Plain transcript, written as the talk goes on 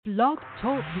Blog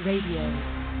Talk Radio.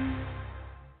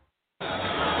 All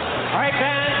right,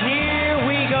 fans, here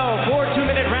we go. 4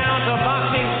 2-minute rounds of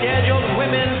boxing scheduled.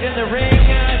 Women's in the ring.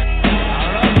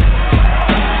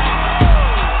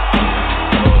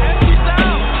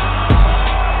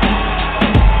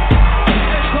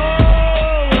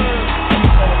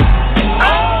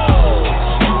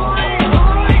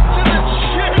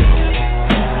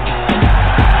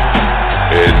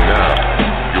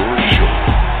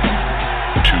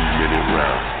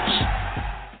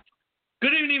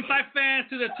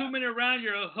 To the 2-minute round,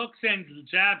 your hooks and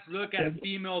jabs look at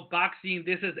female boxing.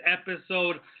 This is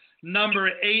episode number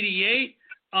 88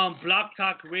 on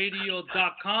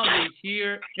BlogTalkRadio.com. We're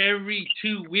here every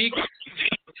 2 weeks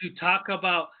to talk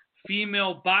about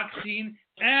female boxing.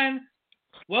 And,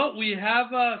 well, we have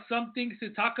some things to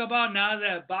talk about now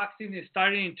that boxing is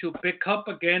starting to pick up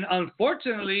again.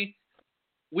 Unfortunately,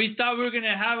 we thought we were going to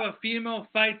have a female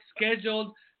fight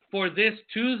scheduled for this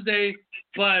Tuesday,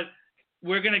 but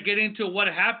we're going to get into what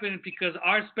happened because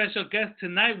our special guest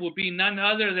tonight will be none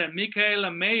other than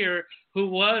Mikaela Mayer, who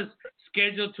was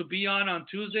scheduled to be on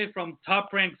Tuesday from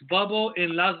Top Rank's Bubble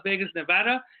in Las Vegas,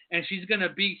 Nevada. And she's going to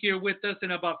be here with us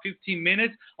in about 15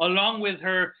 minutes, along with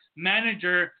her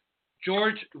manager,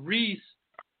 George Reese,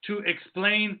 to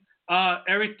explain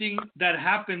everything that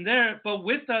happened there. But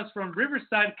with us from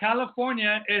Riverside,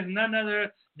 California, is none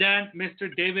other than Mr.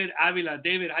 David Avila.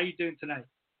 David, how you doing tonight?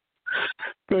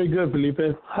 Very good, Felipe.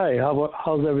 Hi,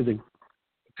 how's everything?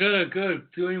 Good.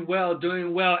 Doing well.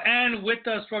 And with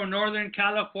us from Northern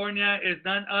California is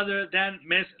none other than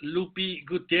Miss Lupi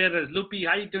Gutierrez. Lupi,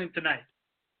 how you doing tonight?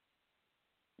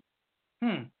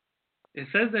 It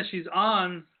says that she's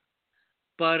on,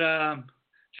 but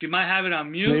she might have it on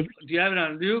mute. Maybe. Do you have it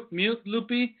on mute,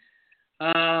 Lupi?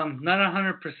 Not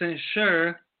 100%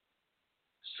 sure.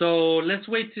 So let's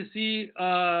wait to see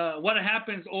what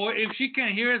happens. Or if she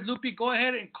can't hear us, Lupi, go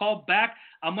ahead and call back.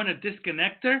 I'm going to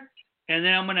disconnect her, and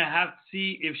then I'm going to have to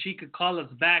see if she could call us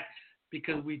back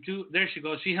because we do. There she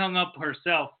goes. She hung up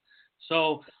herself.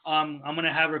 So I'm going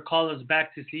to have her call us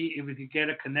back to see if we could get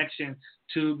a connection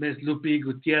to Ms. Lupi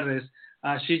Gutierrez.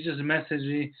 She just messaged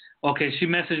me. Okay, she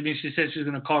messaged me. She said she's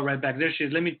going to call right back. There she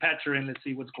is. Let me patch her in. Let's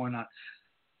see what's going on.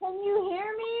 Can you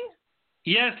hear me?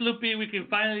 Yes, Lupi, we can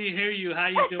finally hear you. How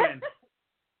you doing?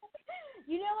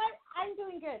 You know what? I'm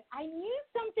doing good. I knew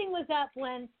something was up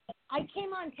when I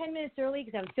came on 10 minutes early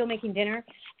because I was still making dinner.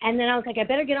 And then I was like, I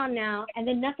better get on now. And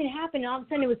then nothing happened. And all of a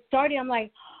sudden it was starting. I'm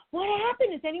like, what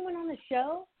happened? Is anyone on the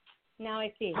show? Now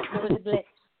I see. It was a glitch.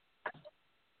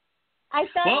 I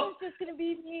thought it was just going to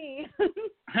be me.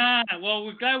 Well,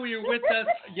 we're glad you're with us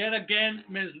yet again,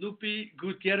 Ms. Lupi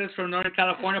Gutierrez from Northern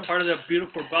California, part of the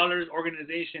Beautiful Ballers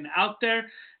organization out there.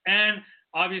 And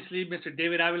obviously, Mr.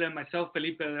 David Avila and myself,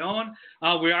 Felipe Leon.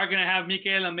 We are going to have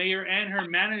Mikaela Mayer and her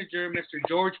manager, Mr.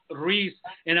 George Reese,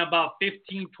 in about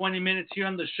 15, 20 minutes here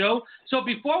on the show. So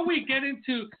before we get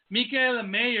into Mikaela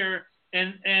Mayer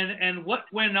and what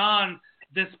went on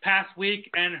this past week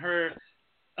and her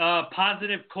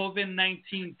positive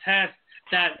COVID-19 test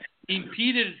that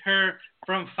impeded her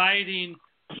from fighting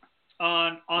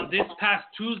on this past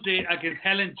Tuesday against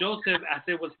Helen Joseph as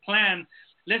it was planned.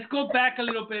 Let's go back a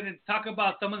little bit and talk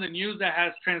about some of the news that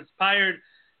has transpired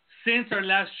since our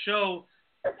last show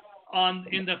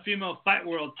in the female fight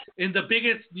world. In the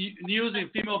biggest news in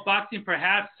female boxing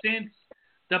perhaps since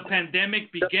the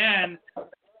pandemic began,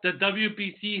 the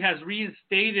WBC has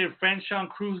reinstated Franchon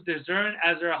Crews-Dezurn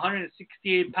as their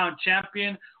 168-pound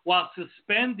champion while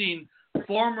suspending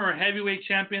former heavyweight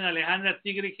champion Alejandra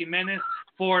Tigre Jimenez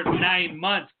for 9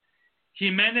 months.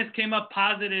 Jimenez came up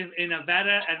positive in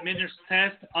Nevada admittance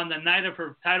test on the night of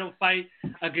her title fight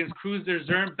against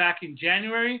Crews-Dezurn back in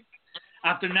January.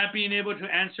 After not being able to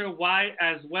answer why,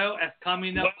 as well as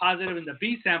coming up positive in the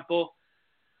B sample,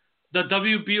 the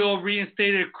WBO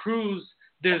reinstated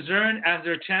Crews-Dezurn as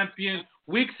their champion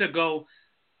weeks ago.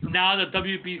 Now the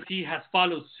WBC has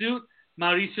followed suit.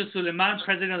 Mauricio Suleiman,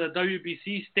 president of the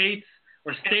WBC,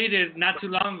 stated not too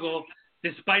long ago,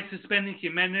 despite suspending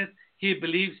Jimenez, he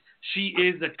believes she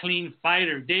is a clean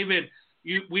fighter. David,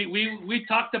 we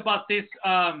talked about this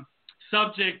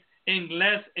subject in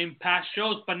past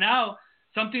shows, but now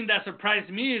something that surprised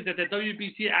me is that the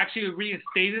WBC actually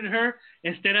reinstated her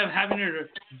instead of having her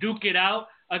duke it out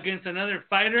against another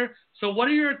fighter. So what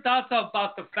are your thoughts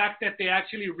about the fact that they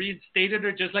actually reinstated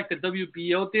her just like the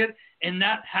WBO did and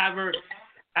not have her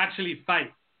actually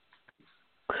fight?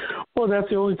 Well, that's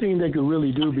the only thing they could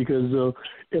really do because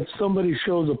if somebody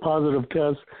shows a positive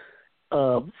test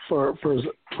for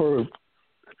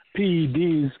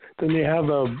PEDs, then they have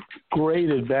a great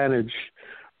advantage.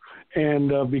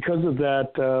 And because of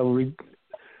that,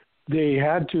 they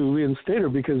had to reinstate her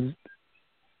because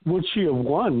would she have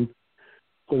won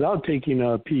without taking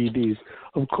PEDs?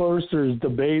 Of course, there's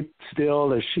debate still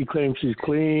that she claims she's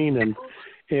clean,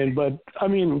 but I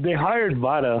mean, they hired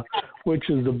VADA, which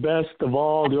is the best of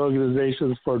all the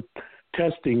organizations for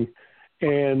testing,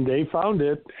 and they found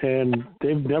it, and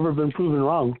they've never been proven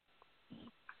wrong.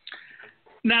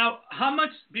 Now, how much,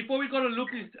 before we go to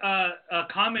Lupe's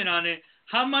comment on it,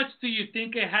 how much do you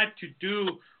think it had to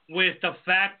do with the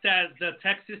fact that the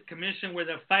Texas Commission where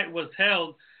the fight was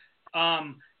held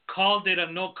called it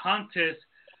a no contest?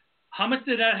 How much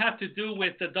did that have to do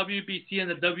with the WBC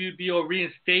and the WBO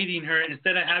reinstating her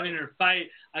instead of having her fight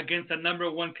against a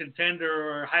number one contender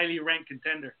or highly ranked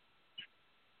contender?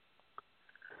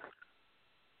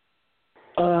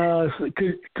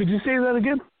 Could you say that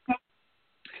again?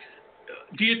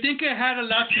 Do you think it had a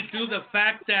lot to do with the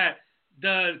fact that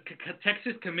the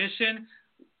Texas Commission,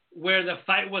 where the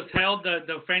fight was held,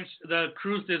 the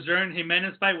Cruz Dezern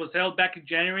Jimenez fight was held back in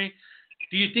January?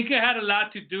 Do you think it had a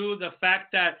lot to do with the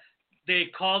fact that they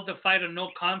called the fight a no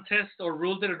contest or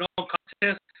ruled it a no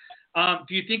contest?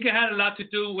 Do you think it had a lot to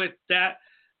do with that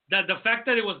the fact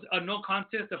that it was a no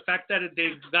contest, the fact that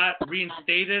they got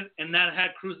reinstated and not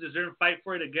had Cruz Dezern fight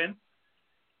for it again?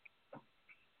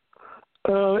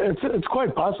 It's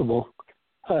quite possible.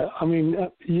 I mean,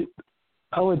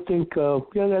 I would think,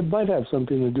 that might have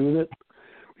something to do with it,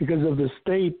 because of the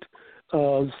state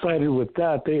sided with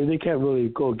that. They can't really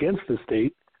go against the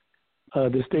state.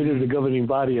 The state is the governing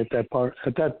body at that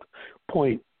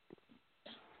point.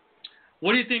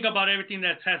 What do you think about everything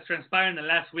that has transpired in the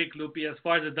last week, Lupe, as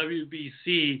far as the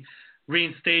WBC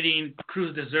reinstating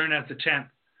Cruz Dezern as the champ?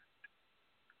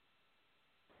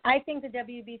 I think the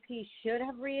WBC should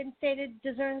have reinstated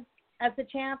Dezern as the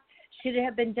champ. Should it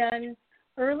have been done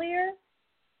earlier?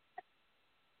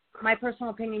 My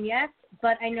personal opinion, yes.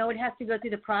 But I know it has to go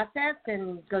through the process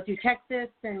and go through Texas,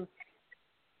 and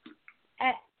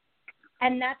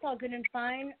that's all good and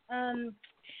fine.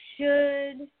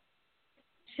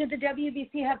 Should the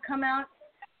WBC have come out?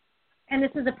 And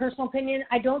this is a personal opinion.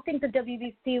 I don't think the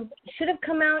WBC should have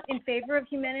come out in favor of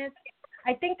Jimenez.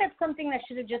 I think that's something that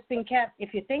should have just been kept.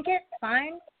 If you think it,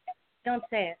 fine. Don't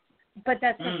say it. But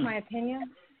that's just my opinion.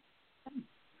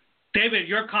 David,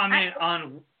 your comment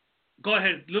on... Go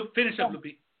ahead. Finish up,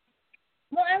 Lupe.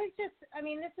 Well, this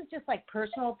is just like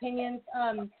personal opinions.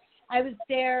 I was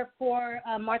there for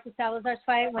Martha Salazar's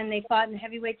fight when they fought in the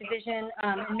heavyweight division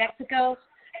in Mexico.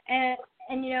 And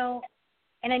I know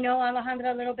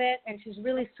Alejandra a little bit, and she's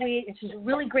really sweet, and she's a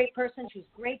really great person. She's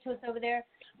great to us over there.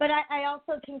 But I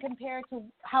also can compare to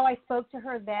how I spoke to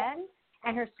her then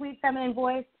and her sweet feminine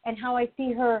voice and how I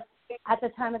see her at the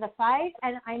time of the fight.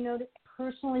 And I noticed,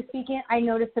 personally speaking, I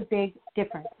noticed a big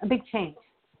difference, a big change.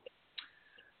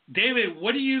 David,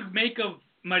 what do you make of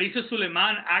Mauricio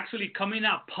Sulaimán actually coming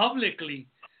out publicly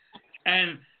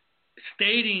and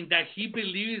stating that he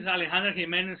believes Alejandra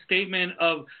Jimenez's statement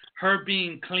of her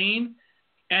being clean?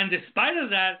 And despite of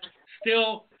that,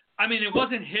 still, it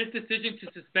wasn't his decision to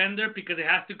suspend her because it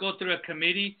has to go through a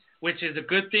committee, which is a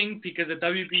good thing because the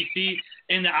WBC,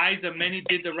 in the eyes of many,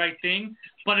 did the right thing.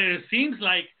 But it seems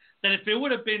like that if it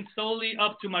would have been solely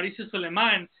up to Mauricio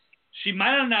Sulaimán, she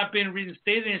might have not been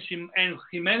reinstated and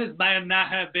Jimenez might not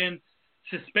have been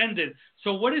suspended.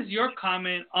 So what is your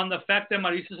comment on the fact that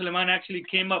Mauricio Sulaimán actually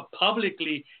came up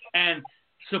publicly and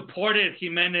supported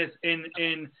Jimenez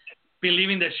in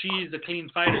believing that she is a clean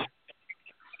fighter?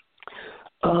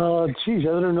 I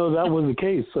didn't know that was the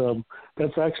case.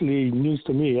 That's actually news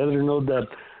to me. I didn't know that.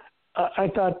 I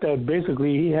thought that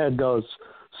basically he had those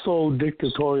sole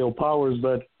dictatorial powers,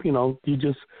 but, you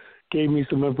just gave me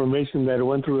some information that it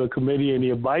went through a committee and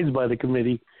he abides by the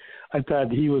committee. I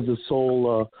thought he was the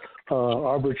sole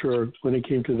arbiter when it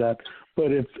came to that.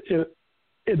 But if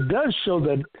it does show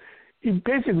that he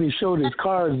basically showed his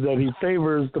cards that he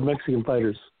favors the Mexican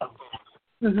fighters.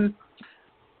 Mm-hmm.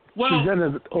 Well, he's done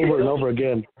it over and over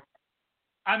again.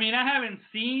 I haven't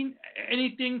seen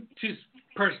anything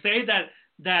per se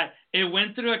that it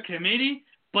went through a committee,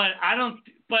 but I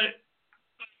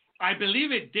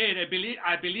believe it did. I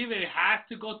believe it has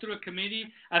to go through a committee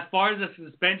as far as the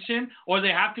suspension, or they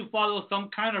have to follow some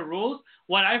kind of rules.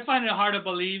 What I find it hard to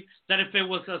believe that if it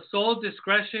was a sole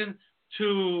discretion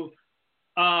to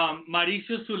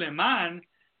Mauricio Sulaimán,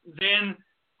 then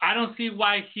I don't see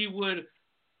why he would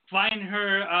fine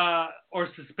her or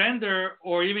suspend her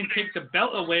or even take the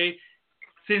belt away,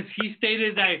 since he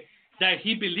stated that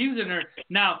he believes in her.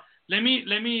 Now, let me.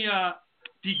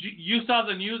 Did you saw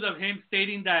the news of him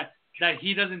stating that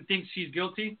he doesn't think she's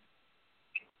guilty?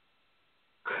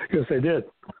 Yes, I did.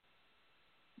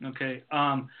 Okay.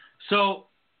 So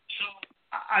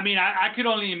I mean, I could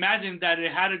only imagine that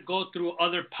it had to go through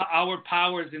our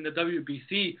powers in the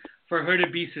WBC for her to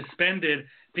be suspended,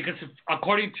 because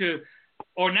according to,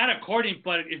 or not according,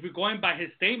 but if we're going by his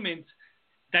statements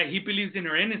that he believes in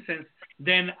her innocence,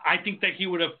 then I think that he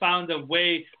would have found a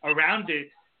way around it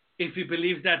if he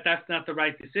believes that that's not the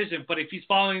right decision. But if he's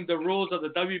following the rules of the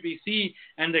WBC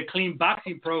and the clean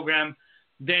boxing program,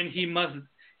 then he must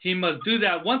do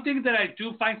that. One thing that I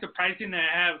do find surprising, that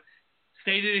I have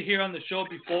stated it here on the show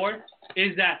before,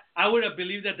 is that I would have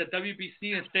believed that the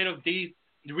WBC, instead of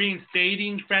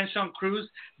reinstating Franchon Crews,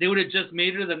 they would have just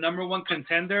made her the number one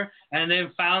contender and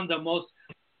then found the most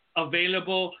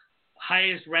available,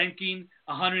 highest ranking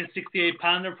 168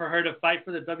 pounder for her to fight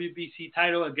for the WBC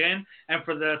title again, and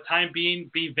for the time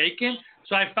being be vacant.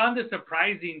 So I found it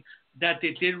surprising that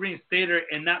they did reinstate her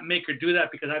and not make her do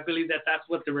that, because I believe that that's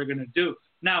what they were going to do.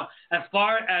 Now, as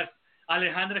far as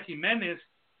Alejandra Jimenez,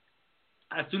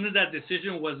 as soon as that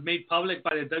decision was made public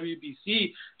by the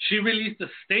WBC, she released a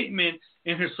statement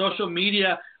in her social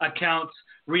media accounts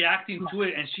reacting to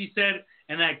it. And she said,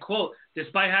 and I quote,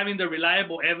 "Despite having the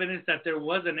reliable evidence that there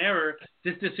was an error,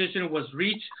 this decision was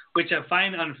reached, which I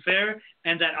find unfair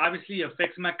and that obviously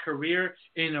affects my career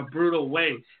in a brutal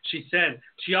way," she said.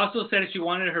 She also said she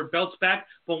wanted her belts back,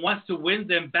 but wants to win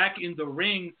them back in the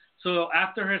ring. So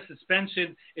after her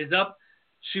suspension is up,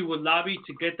 she would lobby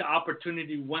to get the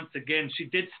opportunity once again. She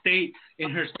did state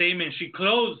in her statement, she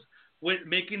closed with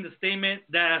making the statement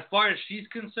that as far as she's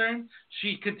concerned,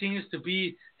 she continues to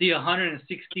be the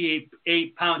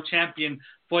 168-pound champion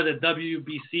for the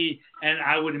WBC, and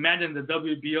I would imagine the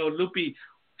WBO. Lupi,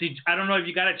 I don't know if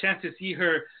you got a chance to see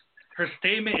her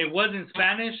statement. It was in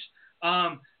Spanish,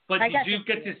 but did you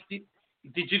get to see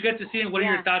it? What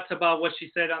are your thoughts about what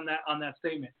she said on that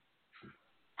statement?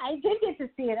 I did get to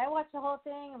see it. I watched the whole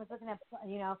thing. I was looking at,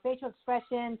 facial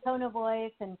expression, tone of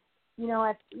voice, and,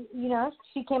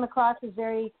 she came across as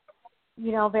very,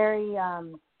 very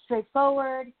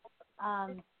straightforward.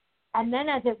 And then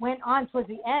as it went on towards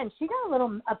the end, she got a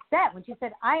little upset when she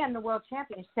said, "I am the world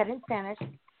champion." She said it in Spanish.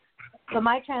 But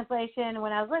my translation,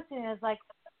 when I was listening, is like,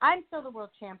 "I'm still the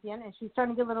world champion," and she's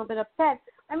starting to get a little bit upset.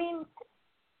 I mean,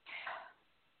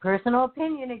 personal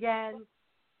opinion again.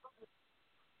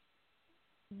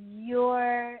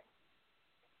 Your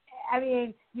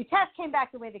test came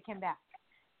back the way they came back.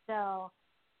 So,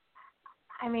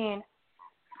 I mean,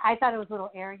 I thought it was a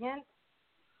little arrogant.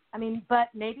 I mean, but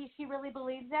maybe she really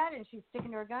believes that and she's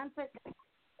sticking to her guns. But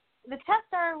the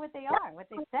tests are what they are, what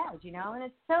they said, and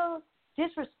it's so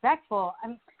disrespectful.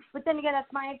 But then again,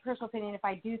 that's my personal opinion. If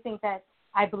I do think that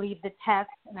I believe the test,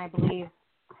 and I think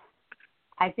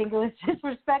it was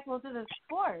disrespectful to the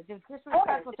sport. It was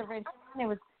disrespectful to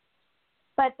Franchon.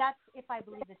 But that's if I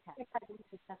believe the test.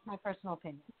 That's my personal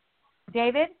opinion.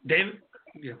 David?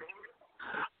 Yeah.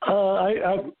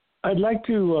 I'd like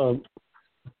to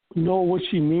know what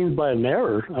she means by an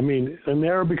error. I mean, an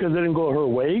error because it didn't go her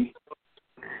way?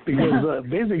 Because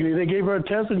basically they gave her a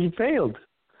test and she failed.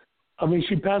 I mean,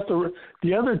 she passed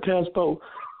the other test, but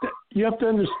you have to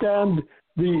understand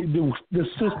the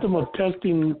system of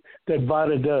testing that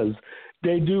VADA does.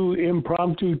 They do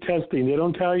impromptu testing. They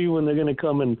don't tell you when they're going to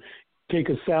come and take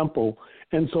a sample.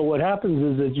 And so what happens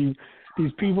is that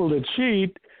these people that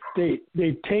cheat, they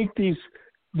take these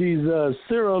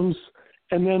serums,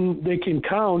 and then they can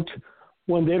count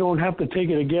when they don't have to take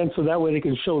it again, so that way they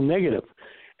can show negative.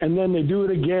 And then they do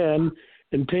it again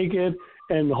and take it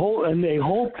and they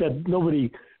hope that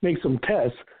nobody makes them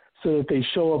test so that they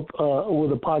show up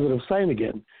with a positive sign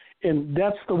again. And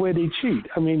that's the way they cheat.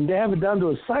 I mean, they have it down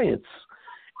to a science.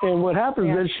 And what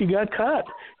happens is she got caught.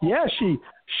 Yeah, she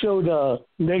showed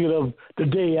negative the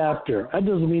day after. That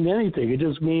doesn't mean anything. It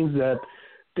just means that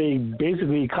they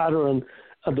basically caught her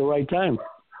at the right time.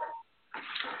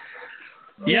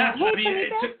 Yeah, I mean,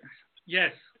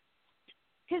 yes.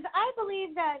 Because I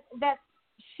believe that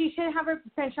she should have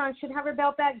Franchon should have her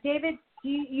belt back. David, do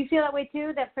you feel that way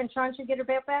too? That Franchon should get her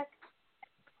belt back?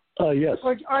 Yes.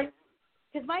 Or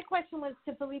because my question was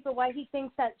to Felipe, why he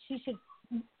thinks that she should.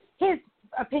 His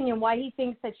opinion, why he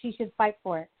thinks that she should fight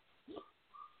for it.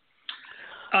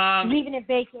 Leaving it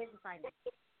vacant and fighting.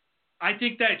 I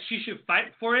think that she should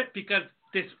fight for it because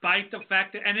despite the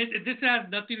fact that, and this has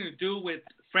nothing to do with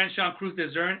Franchon Crews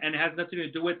Dezern, and it has nothing to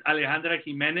do with Alejandra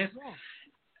Jimenez. Yeah.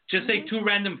 Just say two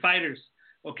random fighters,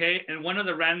 okay? And one of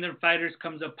the random fighters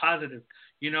comes up positive.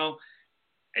 In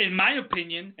my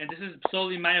opinion, and this is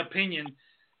solely my opinion,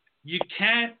 you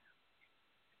can't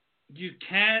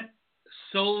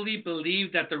solely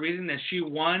believe that the reason that she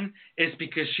won is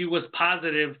because she was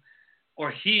positive,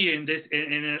 or he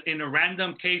in a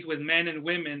random case with men and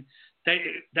women,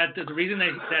 that the reason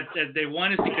that they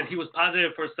won is because he was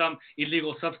positive for some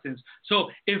illegal substance. So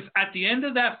if at the end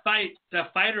of that fight the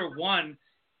fighter won,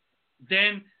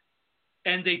 then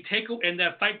and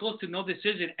that fight goes to no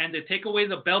decision, and they take away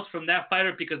the belts from that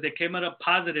fighter because they came out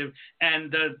positive,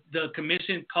 and the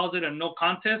commission calls it a no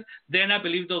contest, then I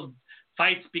believe those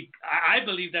fights. I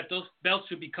believe that those belts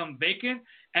should become vacant,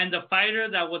 and the fighter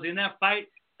that was in that fight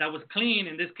that was clean,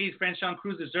 in this case, Franchon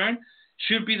Crews-Dezurn,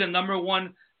 should be the number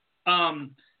one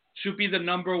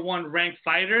ranked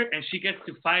fighter, and she gets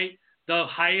to fight the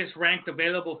highest ranked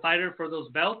available fighter for those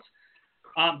belts.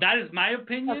 That is my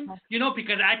opinion,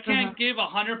 because I can't give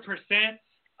 100%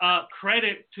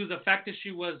 credit to the fact that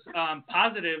she was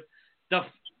positive. The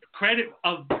credit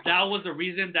of that was the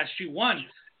reason that she won.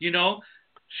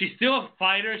 She's still a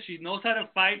fighter. She knows how to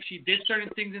fight. She did certain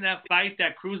things in that fight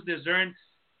that Crews-Dezurn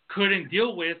couldn't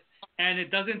deal with, and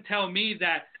it doesn't tell me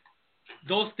that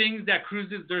those things that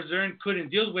Crews-Dezurn couldn't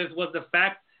deal with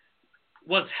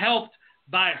was helped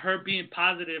by her being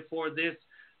positive for this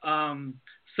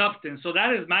substance. So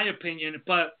that is my opinion.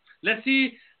 But let's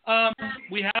see.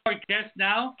 We have our guests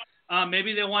now.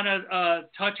 Maybe they want to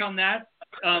touch on that.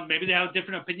 Maybe they have a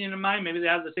different opinion than mine. Maybe they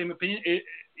have the same opinion.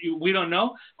 We don't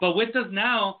know. But with us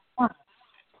now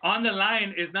on the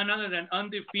line is none other than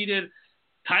undefeated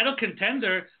title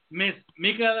contender, Miss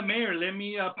Michaela Mayer. Let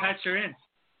me patch her in.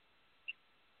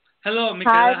 Hello,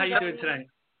 Michaela. How you doing tonight?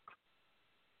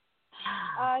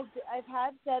 I've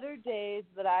had better days,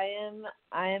 but I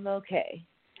am okay.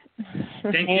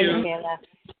 Thank you. Michaela.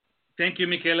 Thank you,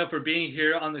 Michaela, for being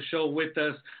here on the show with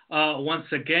us once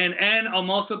again. And I'm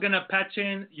also going to patch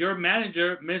in your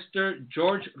manager, Mr.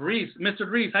 George Reese. Mr.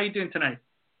 Reese, how you doing tonight?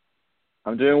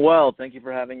 I'm doing well. Thank you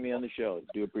for having me on the show.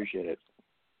 Do appreciate it.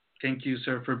 Thank you,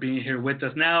 sir, for being here with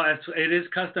us. Now, as it is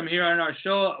custom here on our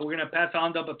show, we're going to pass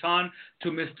on the baton to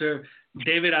Mr.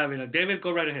 David Avila. David,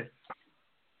 go right ahead.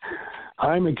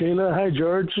 Hi, Michaela. Hi,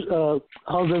 George.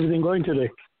 How's everything going today?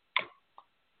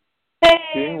 Hey.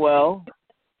 Doing well.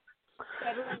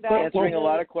 Answering a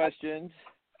lot of questions.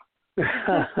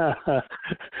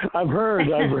 I've heard,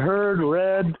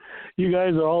 read. You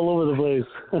guys are all over the place.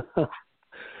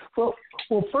 Well,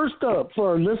 first,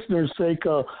 for our listeners' sake,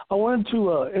 I wanted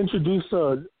to introduce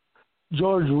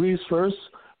George Reese first.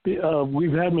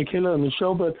 We've had Michaela on the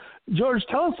show, but George,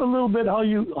 tell us a little bit how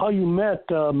you met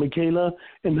Michaela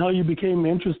and how you became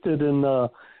interested in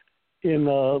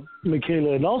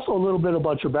Michaela, and also a little bit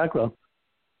about your background.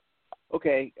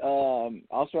 Okay,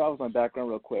 I'll start off with my background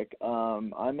real quick.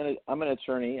 I'm an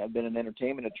attorney. I've been an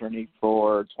entertainment attorney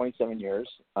for 27 years.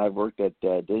 I've worked at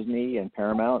Disney and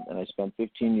Paramount, and I spent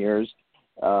 15 years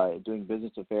doing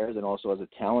business affairs and also as a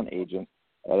talent agent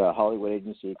at a Hollywood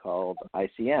agency called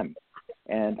ICM.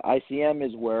 And ICM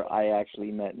is where I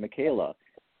actually met Michaela.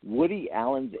 Woody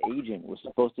Allen's agent was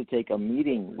supposed to take a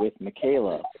meeting with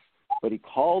Michaela, but he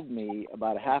called me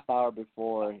about a half hour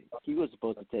before he was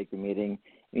supposed to take the meeting,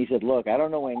 and he said, look, I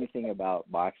don't know anything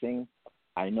about boxing.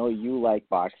 I know you like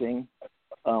boxing.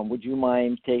 Would you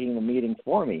mind taking the meeting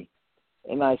for me?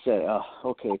 And I said, oh,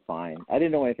 okay, fine. I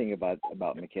didn't know anything about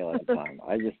Michaela at the time.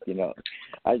 I just did it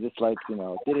as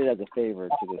a favor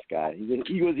to this guy.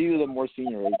 He was a more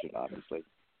senior agent, obviously.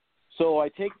 So I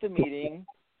take the meeting,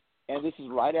 and this is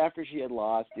right after she had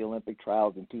lost the Olympic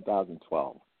trials in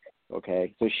 2012.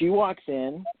 Okay, so she walks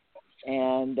in,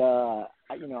 and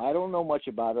I don't know much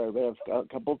about her. I read a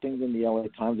couple of things in the LA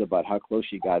Times about how close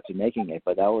she got to making it,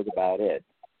 but that was about it.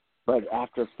 But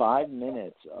after 5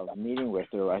 minutes of meeting with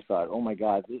her, I thought, oh my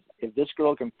God, if this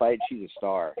girl can fight, she's a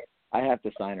star. I have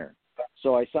to sign her.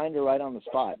 So I signed her right on the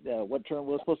spot. What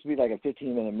was supposed to be like a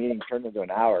 15-minute meeting turned into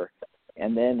an hour,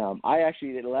 and then I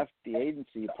actually left the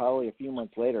agency probably a few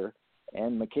months later,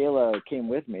 and Michaela came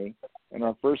with me. And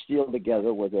our first deal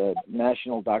together was a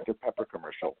national Dr. Pepper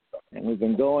commercial. And we've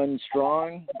been going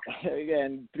strong,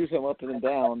 again, through some ups and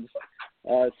downs,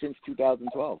 since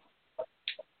 2012.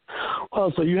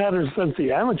 Well, so you had her since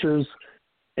the amateurs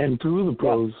and through the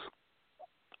pros.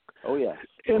 Yeah. Oh, yeah.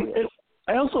 And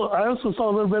I also saw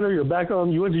a little bit of your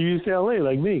background. You went to UCLA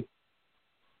like me.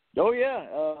 Oh, yeah.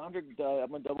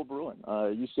 I'm a double Bruin,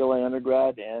 UCLA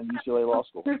undergrad and UCLA Law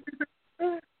School.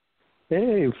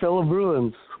 Hey, fellow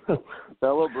Bruins.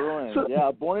 Fellow Bruins,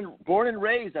 yeah. Born and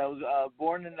raised. I was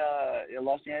born in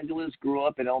Los Angeles, grew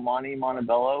up in El Monte,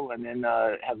 Montebello, and then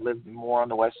have lived more on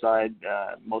the west side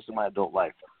most of my adult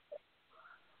life.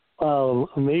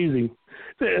 Amazing.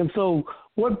 And so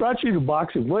what brought you to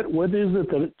boxing? What is it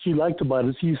that you liked about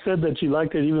it? You said that you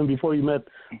liked it even before you met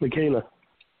Michaela.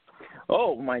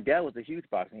 Oh, my dad was a huge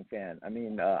boxing fan. I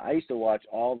mean, I used to watch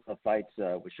all the fights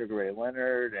with Sugar Ray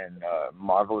Leonard and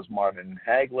Marvelous Marvin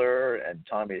Hagler and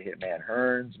Tommy the Hitman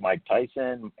Hearns, Mike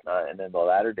Tyson, and then the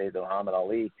latter days of Muhammad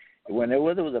Ali. When there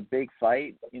was a big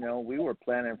fight, you know, we were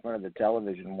planning in front of the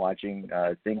television watching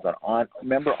things on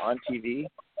TV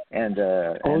and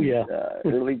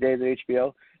early days of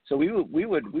HBO. So we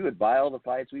would buy all the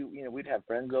fights. We'd have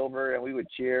friends over and we would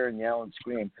cheer and yell and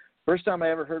scream. First time I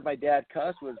ever heard my dad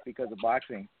cuss was because of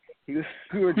boxing. We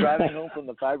were driving home from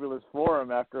the Fabulous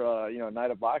Forum after a night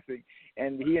of boxing,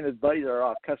 and he and his buddies are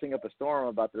off cussing up a storm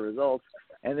about the results.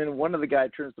 And then one of the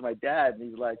guys turns to my dad and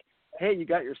he's like, "Hey, you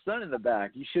got your son in the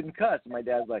back. You shouldn't cuss." And my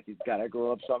dad's like, "He's got to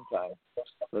grow up sometime."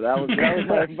 So that was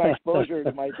my exposure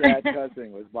to my dad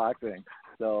cussing was boxing.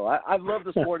 So I've loved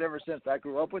the sport ever since. I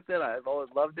grew up with it. I've always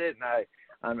loved it,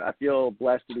 and I feel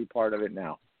blessed to be part of it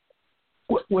now.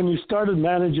 When you started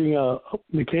managing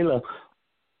Michaela,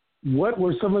 what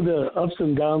were some of the ups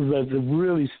and downs that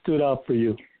really stood out for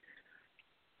you?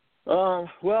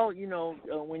 Well,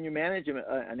 when you manage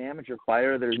an amateur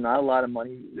fighter, there's not a lot of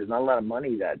money. There's not a lot of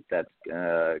money that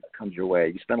comes your way.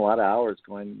 You spend a lot of hours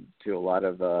going to a lot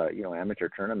of amateur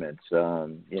tournaments,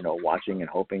 watching and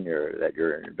hoping that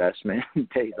your investment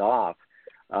pays off.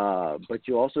 But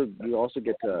you also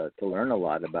get to learn a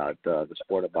lot about the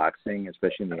sport of boxing,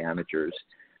 especially in the amateurs.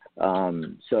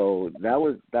 So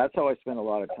that's how I spent a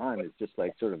lot of time. Is just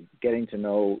like sort of getting to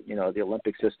know the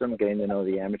Olympic system, getting to know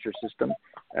the amateur system,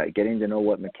 getting to know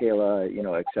what Michaela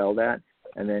excelled at,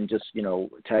 and then just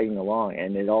tagging along.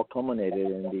 And it all culminated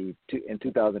in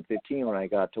 2015 when I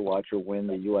got to watch her win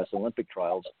the U.S. Olympic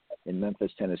trials in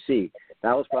Memphis, Tennessee.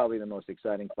 That was probably the most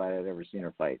exciting fight I'd ever seen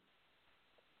her fight.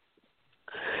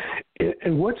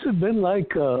 And what's it been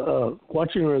like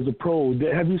watching her as a pro?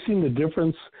 Have you seen the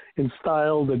difference in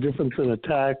style, the difference in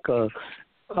attack?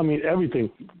 Everything.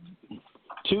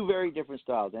 Two very different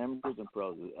styles, amateurs and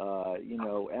pros.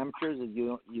 Amateurs,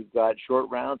 you've got short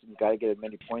rounds and you've got to get as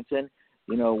many points in.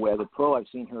 As a pro, I've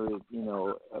seen her,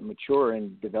 mature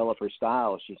and develop her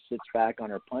style. She sits back on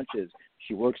her punches.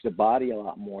 She works the body a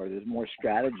lot more. There's more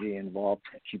strategy involved.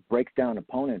 She breaks down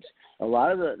opponents.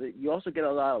 You also get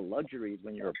a lot of luxuries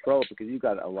when you're a pro because you've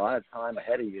got a lot of time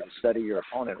ahead of you to study your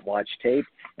opponent, watch tape,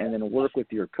 and then work with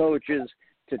your coaches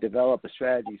to develop a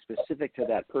strategy specific to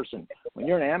that person. When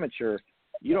you're an amateur,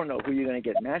 you don't know who you're going to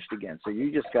get matched against. So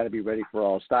you just got to be ready for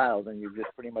all styles, and you've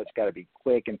just pretty much got to be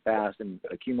quick and fast and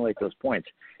accumulate those points.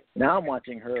 Now I'm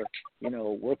watching her,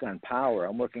 work on power.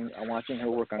 I'm watching her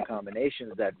work on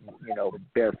combinations that,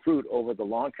 bear fruit over the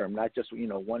long term, not just,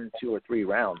 1, 2, or 3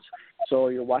 rounds. So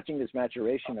you're watching this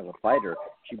maturation of a fighter.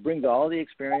 She brings all the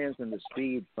experience and the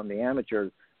speed from the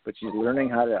amateur, but she's learning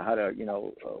how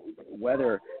to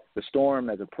weather the storm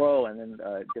as a pro, and then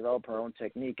develop her own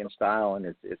technique and style, and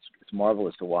it's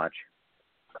marvelous to watch.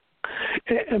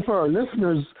 And for our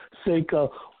listeners' sake,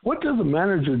 what does a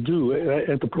manager do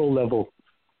at the pro level?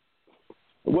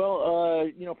 Well,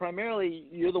 primarily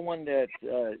you're the one that's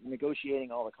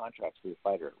negotiating all the contracts for your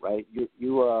fighter, right?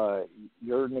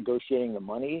 You're negotiating the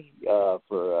money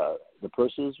for the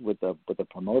purses with the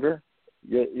promoter.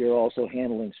 You're also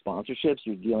handling sponsorships.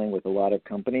 You're dealing with a lot of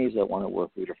companies that want to work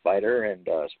with your fighter and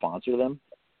sponsor them.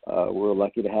 We're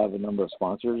lucky to have a number of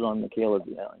sponsors on Michaela,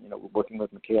 working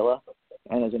with Michaela.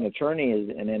 And as an attorney,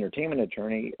 as an entertainment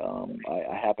attorney,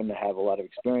 I happen to have a lot of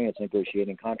experience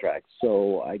negotiating contracts.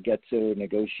 So I get to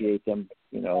negotiate them,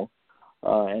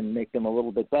 and make them a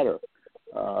little bit better.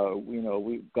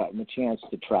 We've gotten a chance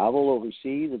to travel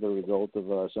overseas as a result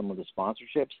of some of the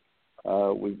sponsorships.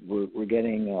 We're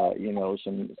getting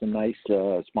some nice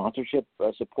sponsorship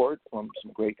support from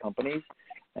some great companies,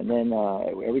 and then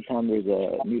every time there's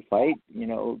a new fight,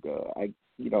 I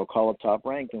call up Top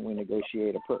Rank and we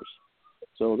negotiate a purse.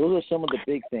 So those are some of the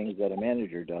big things that a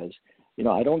manager does.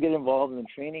 I don't get involved in the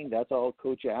training. That's all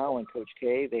Coach Al and Coach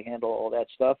K. They handle all that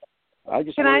stuff. I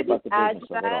just worry about the business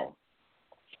of it all.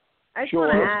 I just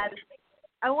want to add.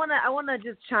 I want to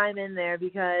just chime in there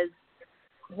because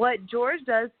what George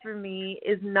does for me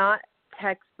is not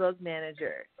textbook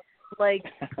manager. Like,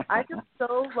 I feel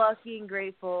so lucky and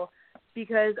grateful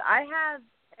because I have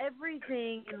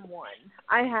everything in one.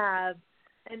 I have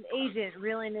an agent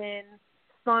reeling in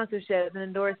sponsorship and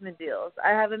endorsement deals. I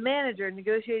have a manager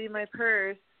negotiating my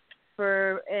purse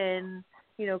and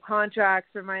contracts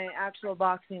for my actual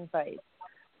boxing fights.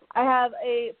 I have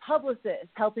a publicist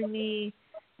helping me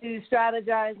to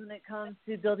strategize when it comes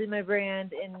to building my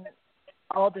brand in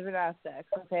all different aspects,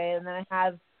 okay? And then I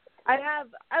have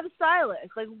a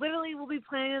stylist. Like, literally, we'll be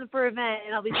planning for an event,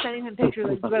 and I'll be sending him pictures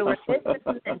like, we're this,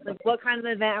 and this. Like, what kind of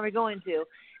event are we going to?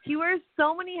 He wears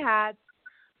so many hats.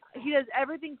 he does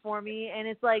everything for me, and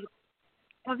it's like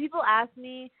when people ask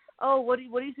me, oh, what do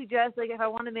you suggest, like, if I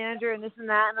want a manager and this and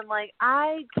that, and I'm like,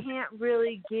 I can't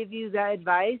really give you that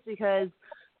advice because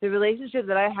the relationship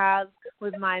that I have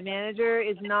with my manager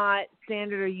is not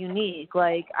standard or unique.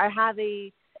 Like, I have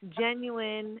a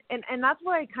genuine, and that's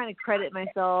where I kind of credit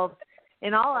myself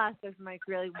in all aspects of my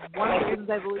career. Like, one of the reasons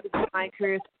I believe that my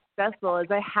career is successful is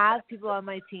I have people on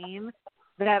my team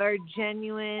that are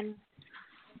genuine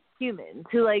humans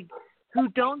who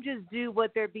don't just do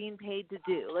what they're being paid to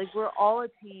do. Like, we're all a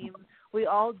team. We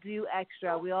all do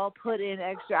extra. We all put in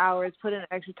extra hours, put in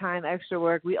extra time, extra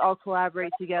work. We all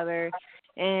collaborate together.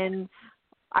 And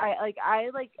I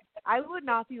would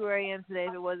not be where I am today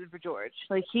if it wasn't for George.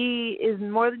 Like, he is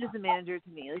more than just a manager to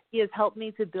me. Like, he has helped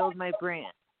me to build my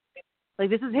brand. Like,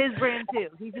 this is his brand too.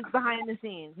 He's just behind the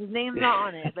scenes. His name's not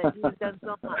on it, but he's done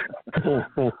so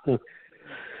much.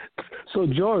 So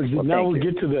George, now we'll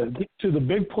get to the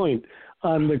big point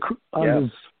on this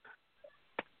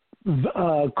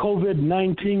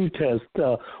COVID-19 test.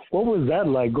 What was that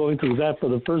like, going through that for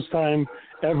the first time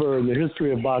ever in the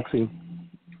history of boxing?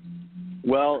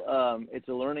 Well, it's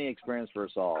a learning experience for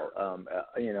us all.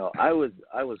 I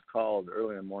was called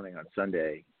early in the morning on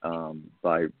Sunday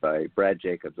by Brad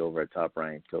Jacobs over at Top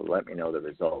Rank to let me know the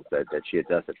result that she had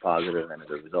tested positive, and as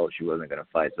a result she wasn't going to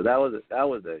fight. So that was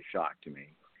a shock to me.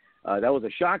 That was a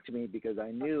shock to me because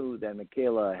I knew that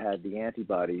Michaela had the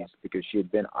antibodies because she had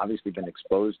obviously been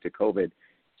exposed to COVID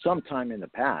sometime in the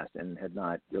past and had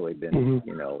not really been,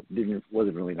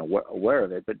 wasn't really aware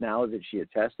of it. But now that she had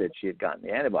tested, she had gotten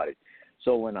the antibodies.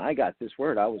 So when I got this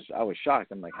word, I was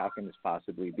shocked. I'm like, how can this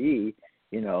possibly be?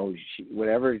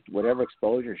 Whatever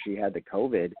exposure she had to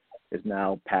COVID is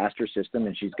now past her system,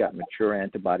 and she's got mature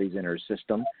antibodies in her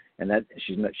system, and that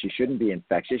she shouldn't be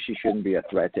infectious. She shouldn't be a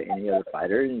threat to any other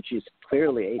fighter, and she's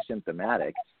clearly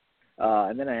asymptomatic.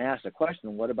 And then I asked a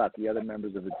question: what about the other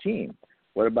members of the team?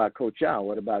 What about Coach Al?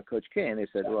 What about Coach K? And they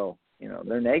said, well,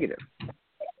 they're negative.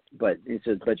 But he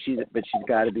says, but she's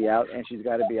got to be out, and she's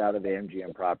got to be out of the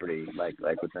MGM property like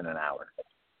within an hour.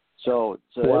 So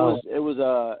wow. it was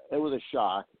a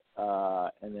shock.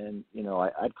 And then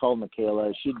I'd called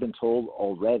Michaela. She'd been told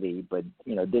already, but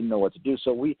didn't know what to do.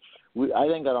 So I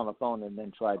then got on the phone and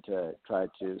then tried to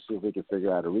see if we could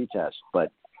figure out a retest.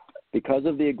 But because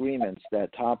of the agreements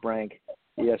that Top Rank,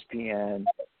 ESPN,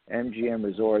 MGM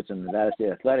Resorts, and the Nevada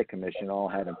State Athletic Commission all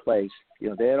had in place,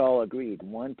 they had all agreed,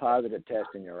 one positive test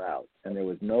and you're out. And there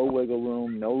was no wiggle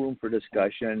room, no room for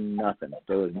discussion, nothing.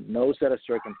 There was no set of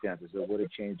circumstances that would have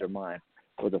changed their mind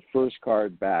for the first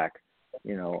card back,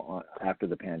 after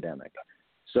the pandemic.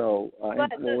 So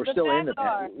we're still in the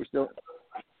pandemic. We're still.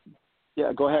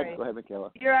 Yeah, go ahead. Sorry. Go ahead,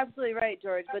 Michaela. You're absolutely right,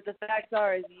 George. But the facts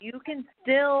are, is you can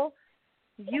still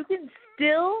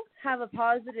have a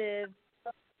positive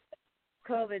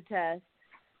COVID test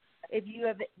if you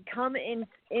have come in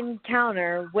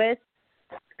encounter with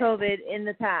COVID in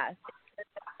the past.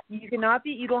 You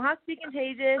don't have to be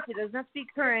contagious. It doesn't have to be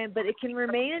current, but it can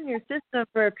remain in your system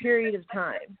for a period of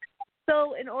time.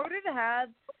 So in order to have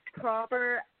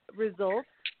proper results,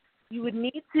 you would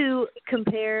need to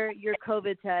compare your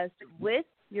COVID test with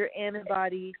your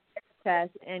antibody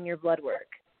test and your blood work.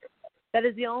 That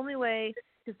is the only way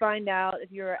to find out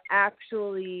if you're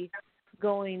actually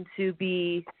going to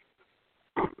be,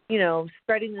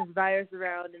 spreading this virus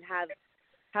around and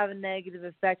have a negative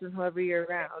effect on whoever you're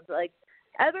around. Like,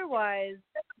 otherwise,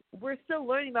 we're still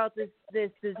learning about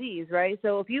this disease, right?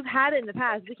 So if you've had it in the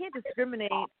past, we can't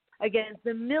discriminate against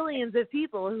the millions of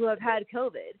people who have had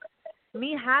COVID.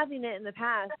 Me having it in the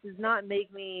past does not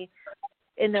make me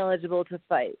ineligible to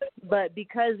fight. But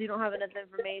because we don't have enough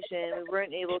information, we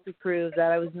weren't able to prove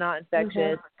that I was not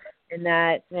infectious and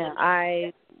that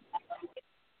I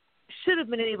should have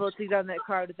been able to get on that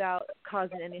card without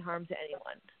causing any harm to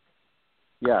anyone.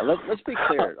 Yeah, let's be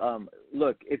clear.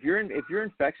 Look, if you're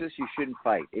infectious, you shouldn't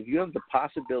fight. If you have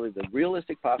the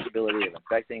realistic possibility of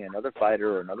infecting another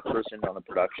fighter or another person on the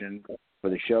production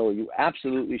for the show, you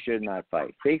absolutely should not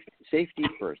fight. Safety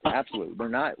first, absolutely. We're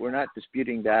not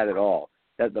disputing that at all.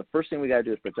 That the first thing we got to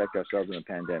do is protect ourselves in the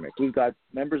pandemic. We've got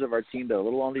members of our team that are a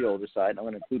little on the older side. I'm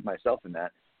going to include myself in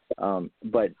that.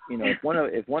 But if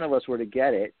one of us were to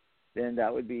get it, then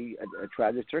that would be a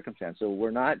tragic circumstance. So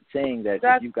we're not saying that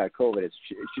if you've got COVID, it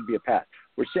should be a pass.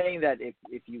 We're saying that if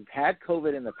you've had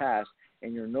COVID in the past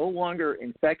and you're no longer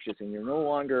infectious and you're no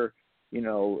longer,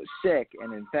 sick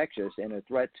and infectious and a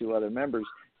threat to other members,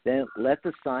 then let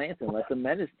the science and let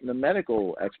the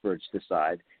medical experts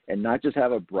decide, and not just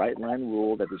have a bright line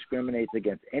rule that discriminates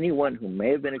against anyone who may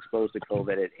have been exposed to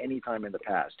COVID at any time in the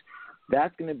past.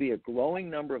 that's going to be a growing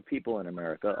number of people in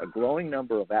America, a growing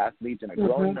number of athletes, and a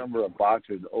growing number of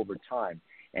boxers over time.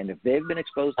 And if they've been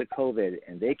exposed to COVID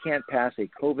and they can't pass a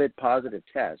COVID positive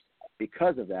test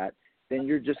because of that, then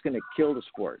you're just going to kill the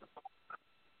sport.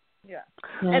 Yeah.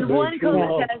 And one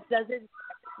COVID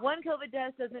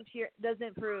test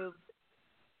doesn't prove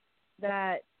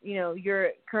that, you know,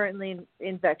 you're currently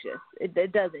infectious.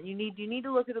 It doesn't. You need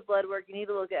to look at the blood work. You need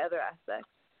to look at other aspects.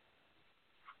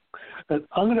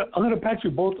 I'm gonna pass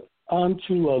you both on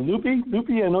to Loopy.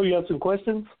 Loopy, I know you have some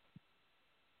questions.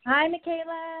 Hi,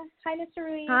 Michaela. Hi, Mr.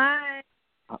 Ruiz. Hi.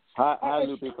 Hi,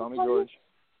 Loopy. Call me George.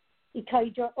 You call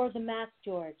you George, or the mask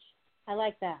George. I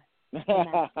like that.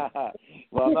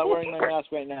 Well, I'm not wearing my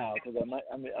mask right now because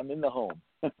I'm in the home.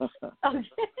 Okay.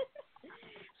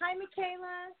 Hi,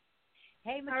 Michaela.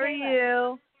 Hey, Michaela. How are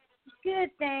you? Good,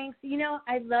 thanks. You know,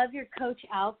 I love your Coach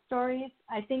Al stories.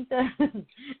 I think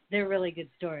they're really good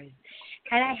stories.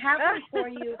 And I have one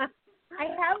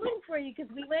for you.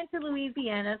 Because we went to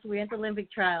Louisiana, so we went to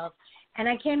Olympic trials. And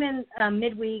I came in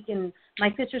midweek, and my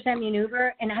sister sent me an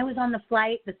Uber, and I was on the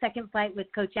second flight with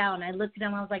Coach Al, and I looked at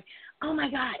him, and I was like, oh, my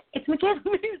God, it's Michaela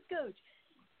Ramirez, Coach.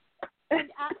 And,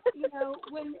 you know,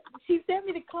 when she sent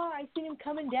me the car, I seen him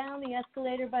coming down the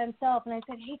escalator by himself, and I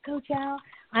said, hey, Coach Al,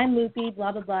 I'm Loopy,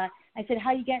 blah, blah, blah. I said,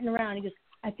 how you getting around? He goes,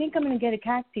 I think I'm going to get a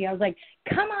taxi. I was like,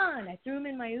 come on. I threw him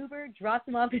in my Uber, dropped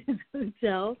him off at his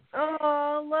hotel.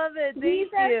 Oh, love it. Thank you. He's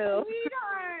a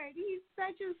sweetheart. He's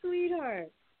such a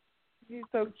sweetheart. He's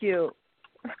so cute.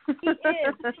 He is.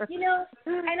 You know,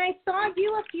 and I saw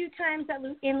you a few times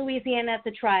in Louisiana at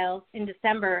the trials in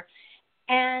December,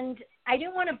 and I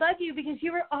didn't want to bug you because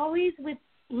you were always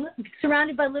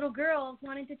surrounded by little girls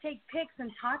wanting to take pics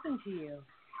and talking to you.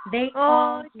 They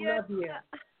all love you.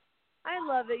 I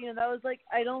love it. You know, that was like,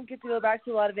 I don't get to go back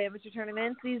to a lot of amateur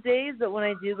tournaments these days, but when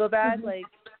I do go back, like,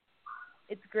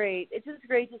 it's great. It's just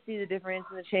great to see the difference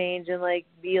and the change and, like,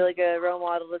 be, like, a role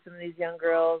model to some of these young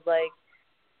girls. Like,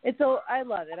 I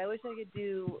love it. I wish I could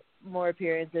do more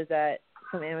appearances at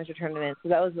some amateur tournaments, so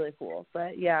that was really cool.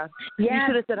 But, yeah, you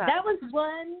should have said hi. That was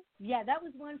one. Yeah, that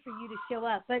was one for you to show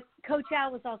up. But Coach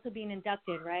Al was also being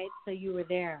inducted, right? So you were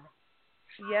there.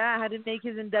 Yeah, I had to make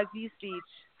his inductee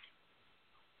speech.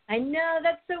 I know,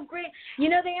 that's so great. You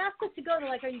know, they asked us to go. They're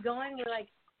like, are you going? We're like,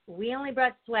 we only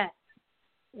brought sweat.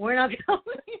 We're not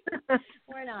going.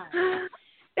 We're not.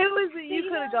 You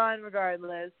could have gone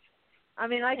regardless. I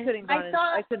mean, I couldn't have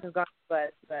gone,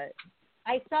 but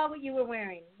I saw what you were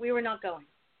wearing. We were not going.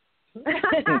 I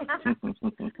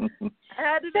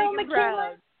had to make him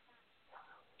proud.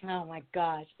 Oh my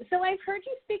gosh! So I've heard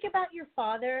you speak about your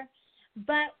father,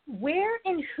 but where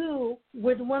and who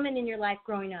were the women in your life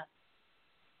growing up?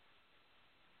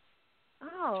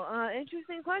 Oh,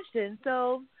 interesting question.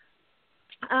 So,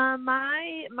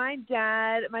 my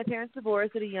dad, my parents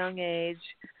divorced at a young age.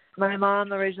 My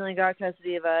mom originally got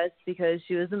custody of us because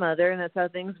she was the mother, and that's how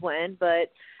things went.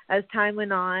 But as time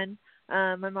went on,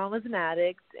 my mom was an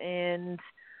addict, and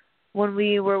when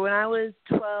I was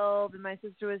 12 and my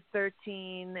sister was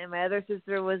 13 and my other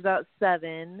sister was about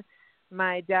 7,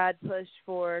 my dad pushed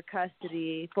for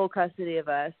full custody of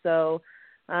us. So,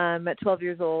 at 12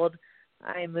 years old,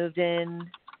 I moved in,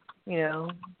 you know,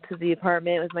 to the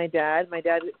apartment with my dad. My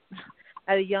dad,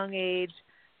 at a young age,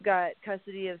 got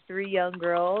custody of 3 young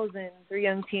girls and 3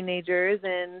 young teenagers,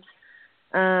 and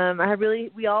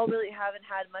we all really haven't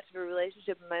had much of a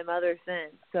relationship with my mother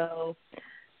since. So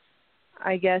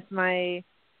I guess my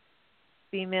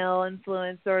female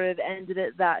influence sort of ended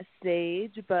at that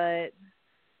stage. But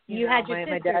you had your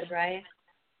sisters, my dad, right?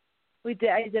 We did.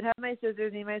 I did have my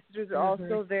sisters. Me and my sisters are all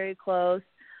still very close.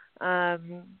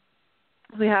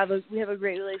 We have a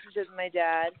great relationship with my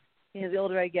dad. You know, the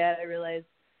older I get, I realize,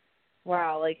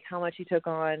 wow, like how much he took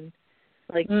on.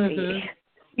 Like, I'll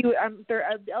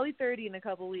be 30 in a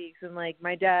couple weeks, and like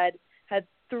my dad had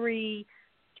 3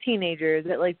 teenagers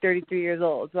at like 33 years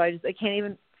old. So I can't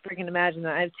even freaking imagine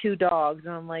that. I have 2 dogs,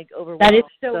 and I'm like overwhelmed. That is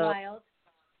so wild.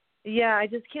 Yeah, I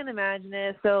just can't imagine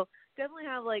it. So definitely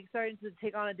have like starting to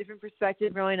take on a different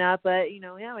perspective growing up. But you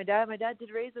know, yeah, my dad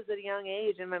did raise us at a young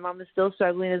age, and my mom is still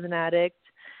struggling as an addict.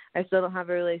 I still don't have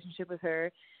a relationship with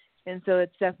her, and so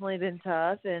it's definitely been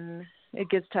tough. And it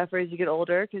gets tougher as you get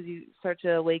older because you start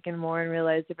to awaken more and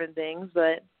realize different things.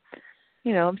 But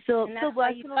you know, I'm still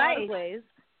blessed in a lot of ways.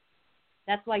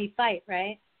 That's why you fight,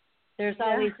 right? There's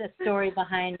always a story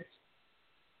behind.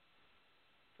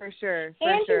 For sure.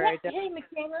 Hey,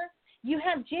 Michaela, you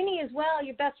have Ginny as well,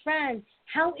 your best friend.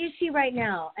 How is she right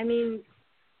now? I mean,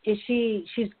 is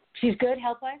she's good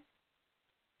health-wise?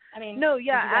 I mean, no,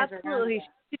 yeah, absolutely.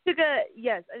 She took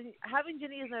yes. Having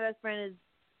Ginny as my best friend is,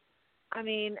 I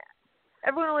mean,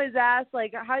 everyone always asks,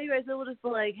 like, how do you guys able to just,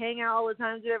 like, hang out all the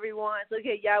time, do whatever you want? It's like,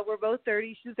 okay, yeah, we're both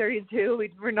 30, she's 32.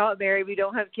 We're not married. We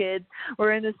don't have kids.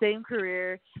 We're in the same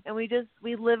career. And we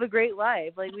live a great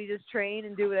life. Like, we just train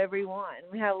and do whatever we want.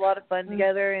 We have a lot of fun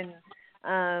together.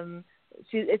 And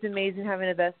it's amazing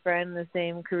having a best friend in the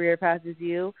same career path as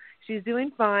you. She's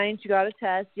doing fine. She got a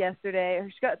test yesterday.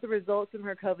 She got the results from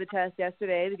her COVID test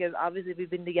yesterday because obviously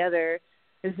we've been together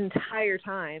this entire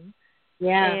time.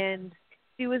 Yeah. And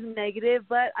she was negative,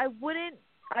 but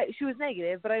she was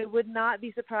negative, but I would not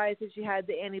be surprised if she had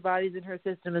the antibodies in her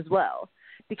system as well.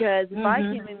 Because if I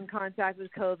came in contact with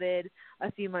COVID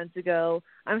a few months ago,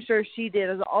 I'm sure she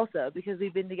did also because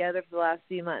we've been together for the last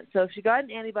few months. So if she got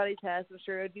an antibody test, I'm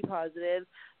sure it would be positive.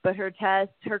 But her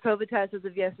COVID test as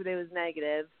of yesterday was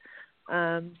negative.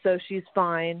 So she's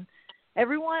fine.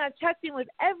 I've checked in with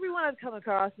everyone I've come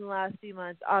across in the last few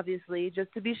months, obviously,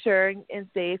 just to be sure and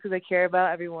safe because I care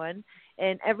about everyone.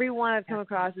 And everyone I've come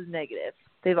across is negative.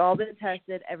 They've all been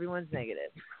tested. Everyone's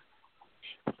negative.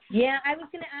 Yeah, I was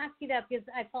going to ask you that because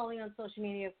I follow you on social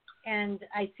media, and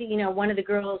I see, one of the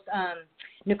girls,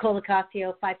 Nicole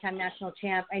Ocasio, 5-time national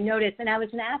champ. I noticed, and I was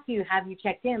going to ask you, have you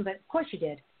checked in? But of course you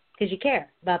did because you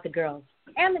care about the girls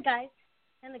and the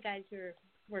guys you're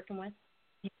working with.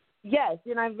 Yes,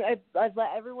 and I've let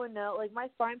everyone know. Like my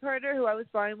sparring partner, who I was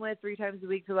sparring with 3 times a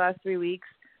week for the last 3 weeks,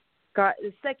 got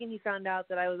the second he found out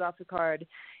that I was off the card,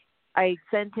 I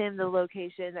sent him the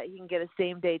location that he can get a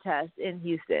same-day test in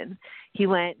Houston. He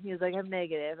went. He was like, I'm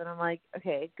negative. And I'm like,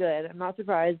 okay, good. I'm not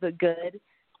surprised, but good.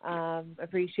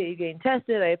 Appreciate you getting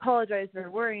tested. I apologize for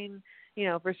worrying,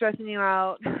 for stressing you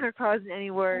out or causing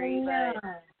any worry. Yeah.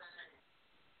 But,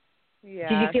 yeah.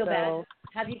 Did you feel bad?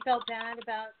 Have you felt bad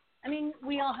about –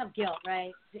 we all have guilt,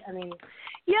 right? Yeah,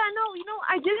 no,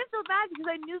 I didn't feel bad because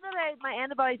I knew that my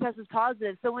antibody test was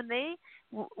positive. So when they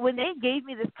gave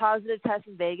me this positive test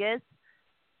in Vegas,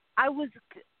 I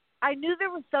knew there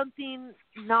was something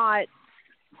not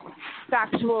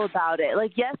factual about it.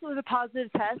 Like, yes, it was a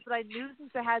positive test, but I knew since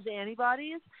I had the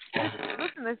antibodies.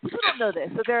 Listen, people don't know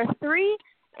this. So there are 3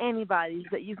 antibodies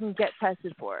that you can get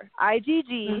tested for: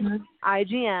 IgG,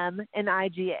 IgM, and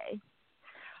IgA.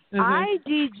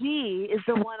 IgG is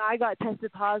the one I got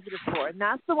tested positive for, and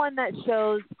that's the one that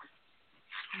shows –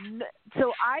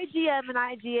 so IgM and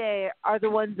IgA are the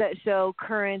ones that show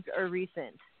current or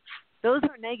recent. Those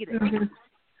are negative.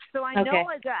 So I know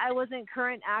that I wasn't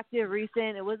current, active,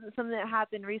 recent. It wasn't something that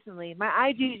happened recently.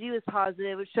 My IgG was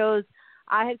positive, which shows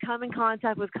I had come in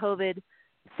contact with COVID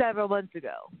several months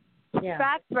ago. Yeah.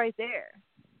 Facts right there.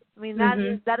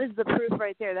 That is the proof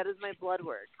right there. That is my blood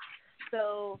work.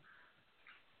 So –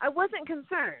 I wasn't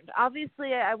concerned.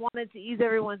 Obviously, I wanted to ease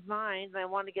everyone's minds, and I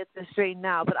wanted to get this straightened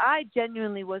out. But I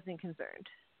genuinely wasn't concerned.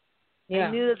 Yeah. I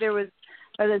knew that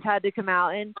this had to come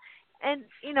out, and I'm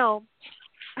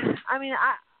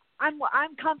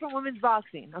come from women's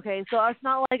boxing. Okay, so it's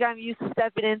not like I'm used to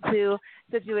stepping into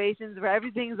situations where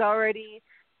everything's already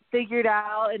figured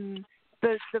out and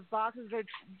the boxes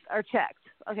are checked.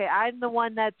 Okay, I'm the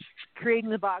one that's creating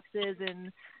the boxes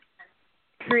and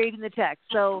creating the checks.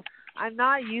 So. I'm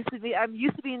used to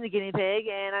being the guinea pig,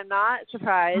 and I'm not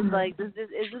surprised. Like, this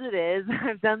is what it is.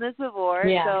 I've done this before.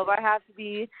 Yeah. So if I have to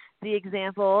be the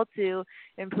example to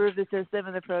improve the system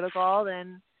and the protocol,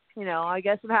 then, I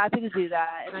guess I'm happy to do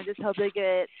that. And I just hope they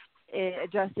get it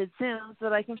adjusted soon so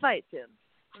that I can fight soon.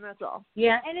 And that's all.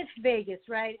 Yeah, and it's Vegas,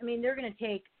 right? They're going to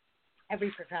take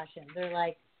every precaution. They're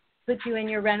like, put you in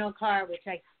your rental car, which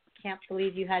I can't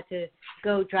believe you had to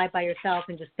go drive by yourself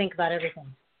and just think about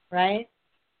everything, right?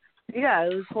 Yeah,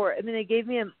 it was horrible. They gave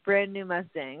me a brand new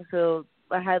Mustang, so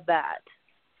I had that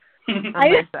on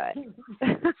my side.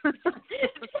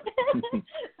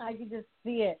 I can just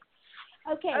see it.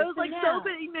 Okay, I was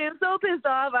so pissed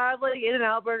off. I have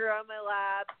In-N-Out burger on my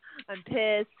lap. I'm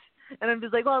pissed, and I'm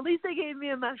just like, well, at least they gave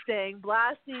me a Mustang,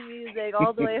 blasting music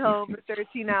all the way home for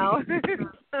 13 hours.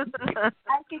 I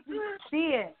can just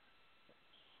see it.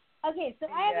 Okay, so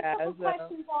I have a couple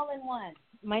questions all in one.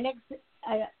 My next.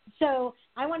 So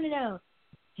I want to know,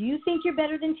 do you think you're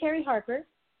better than Terry Harper?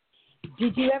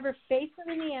 Did you ever face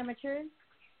her in the amateurs?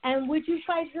 And would you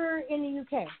fight her in the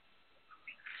UK?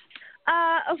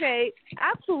 Okay,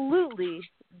 absolutely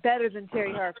better than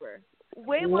Terry Harper.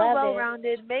 Way more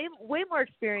well-rounded, way more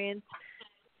experienced.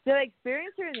 Did I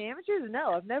experience her in the amateurs?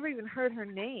 No, I've never even heard her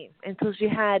name until she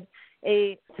had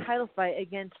a title fight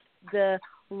against the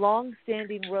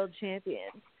long-standing world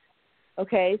champion.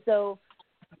 Okay, so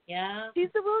yeah, she's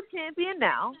the world champion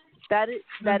now. That is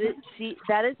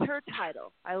her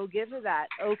title. I will give her that.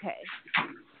 Okay,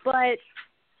 but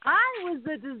I was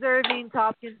the deserving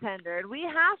top contender, and we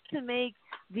have to make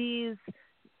these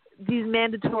these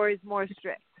mandatories more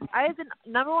strict. I have been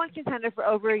number one contender for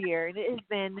over a year, and it has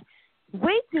been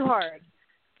way too hard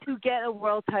to get a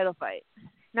world title fight.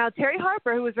 Now, Terry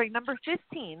Harper, who was ranked number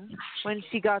 15 when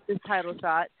she got this title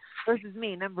shot, versus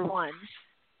me, number 1.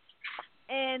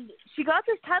 And she got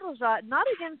this title shot not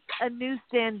against a new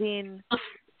standing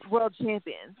world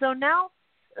champion. So now,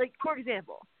 like, for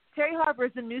example, Terry Harper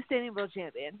is the new standing world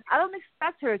champion. I don't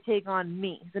expect her to take on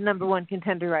me, the number 1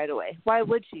 contender, right away. Why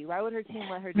would she? Why would her team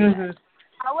let her do that?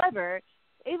 However,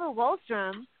 Ava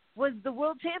Wallstrom was the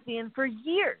world champion for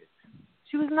years.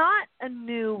 She was not a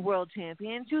new world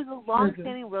champion. She was a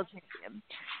long-standing world champion.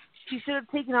 She should have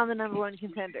taken on the number 1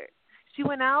 contender. She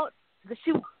went out.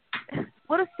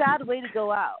 What a sad way to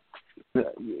go out.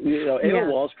 You know,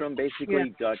 Ava Wallstrom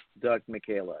basically ducked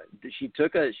Michaela.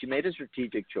 She made a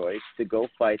strategic choice to go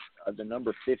fight the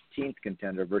number 15th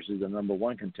contender versus the number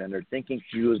 1 contender, thinking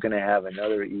she was going to have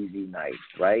another easy night,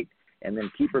 right? And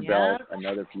then keep her belt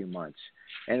another few months.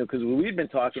 And because we've been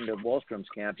talking to Wallstrom's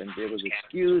camp, and there was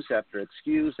excuse after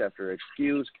excuse after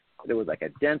excuse. There was like a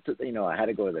dentist, I had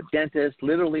to go to the dentist.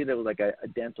 Literally, there was like a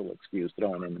dental excuse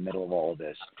thrown in the middle of all of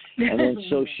this. And then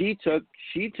so she took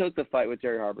the fight with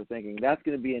Terry Harper, thinking that's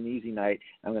going to be an easy night.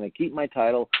 I'm going to keep my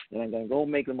title, and I'm going to go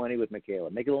make the money with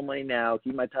Michaela. Make a little money now,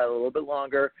 keep my title a little bit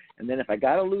longer, and then if I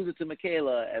got to lose it to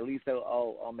Michaela, at least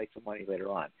I'll make some money later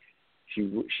on.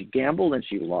 She gambled and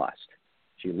she lost.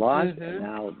 She lost, and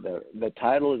now the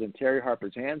title is in Terry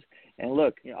Harper's hands. And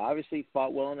look, obviously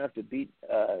fought well enough to beat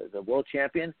the world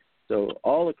champion, so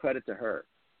all the credit to her.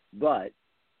 But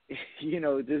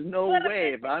there's no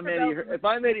way if I'm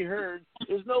Eddie Hearn,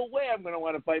 there's no way I'm going to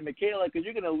want to fight Michaela because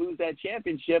you're going to lose that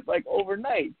championship like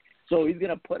overnight. So he's going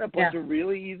to put a bunch of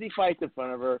really easy fights in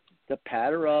front of her to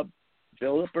pad her up,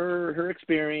 build up her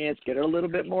experience, get her a little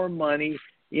bit more money.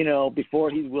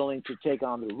 Before he's willing to take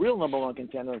on the real number 1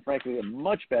 contender and, frankly, a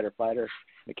much better fighter,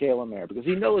 Michaela Mayer, because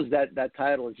he knows that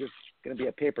title is just going to be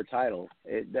a paper title.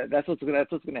 That's what's going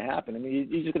to happen. I mean,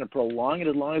 he's just going to prolong it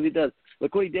as long as he does.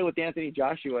 Look what he did with Anthony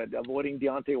Joshua, avoiding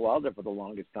Deontay Wilder for the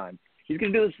longest time. He's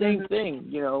going to do the same thing,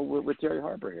 with Terry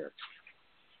Harper here.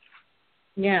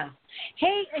 Yeah.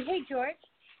 Hey, George.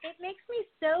 It makes me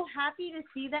so happy to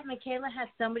see that Michaela has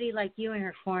somebody like you in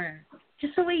her corner.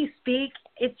 Just the way you speak,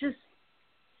 it's just.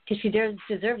 Because she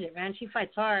deserves it, man. She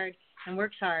fights hard and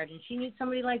works hard, and she needs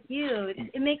somebody like you.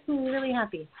 It makes me really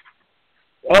happy.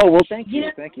 Oh, well, thank you.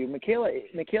 Thank you. Michaela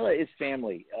is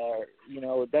family.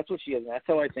 That's what she is, and that's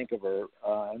how I think of her.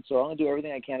 And so I'm going to do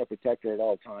everything I can to protect her at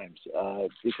all times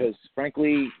because,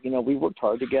 frankly, we worked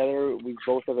hard together. We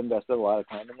both have invested a lot of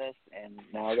time in this, and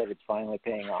now that it's finally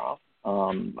paying off,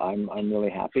 I'm really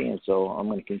happy, and so I'm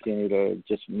going to continue to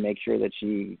just make sure that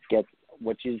she gets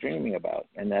what she's dreaming about,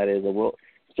 and that is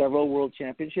several world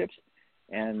championships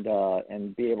and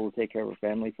be able to take care of her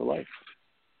family for life.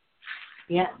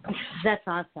 Yeah, that's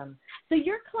awesome. So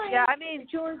your client,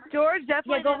 George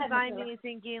definitely didn't find me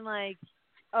thinking like,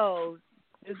 oh,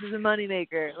 this is a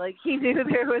moneymaker. Like he knew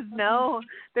there was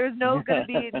going to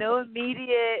be no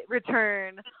immediate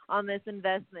return on this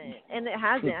investment, and it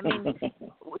hasn't. I mean,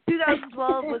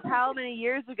 2012 was how many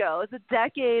years ago? It's a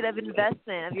decade of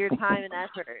investment of your time and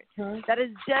effort that is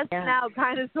just now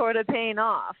kind of sort of paying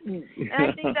off. And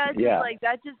I think that's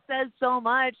that just says so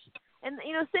much. And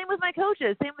same with my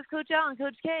coaches, same with Coach Al and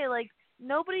Coach K. Like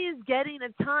nobody is getting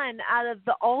a ton out of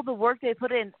all the work they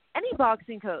put in. Any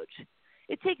boxing coach.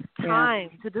 It takes time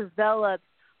to develop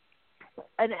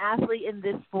an athlete in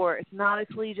this sport. It's not a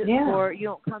collegiate sport. You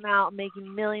don't come out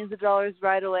making millions of dollars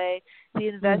right away. The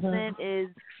investment is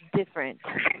different.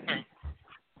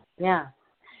 Yeah.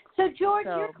 So, George,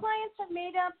 your clients are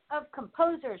made up of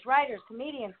composers, writers,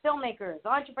 comedians, filmmakers,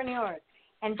 entrepreneurs,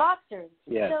 and boxers.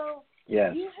 Yes. So,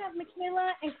 yes. You have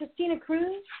Michaela and Christina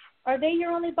Cruz. Are they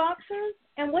your only boxers?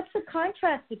 And what's the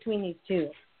contrast between these two?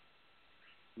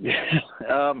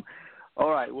 All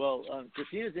right. Well,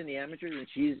 Christina's in the amateurs, and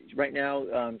she's right now.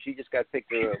 She just got picked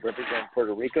to represent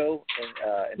Puerto Rico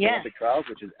in the Olympic trials,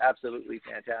 which is absolutely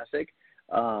fantastic.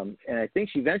 And I think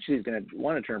she eventually is going to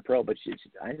want to turn pro, but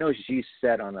I know she's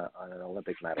set on an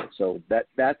Olympic medal. So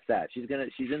that's that. She's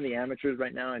in the amateurs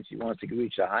right now, and she wants to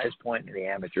reach the highest point in the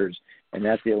amateurs, and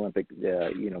that's the Olympic.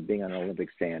 Being on an Olympic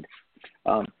stand.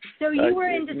 So you were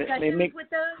in discussions with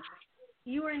those.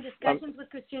 You were in discussions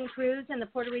with Christina Cruz and the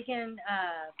Puerto Rican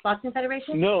Boxing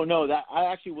Federation? No, that I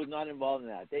actually was not involved in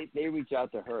that. They reached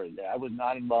out to her. I was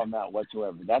not involved in that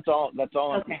whatsoever. That's all.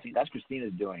 Okay. That's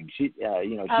Christina's doing. She's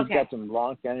got some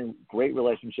long-standing great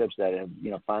relationships that have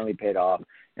finally paid off,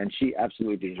 and she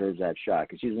absolutely deserves that shot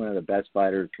because she's one of the best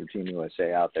fighters for Team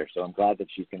USA out there. So I'm glad that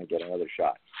she's going to get another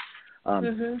shot.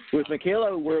 With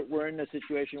Michaela, we're in a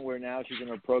situation where now she's in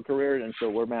her pro career, and so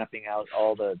we're mapping out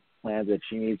all the plans that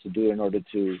she needs to do in order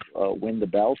to win the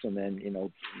belt, and then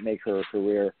make her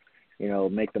career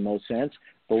make the most sense.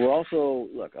 But we're also,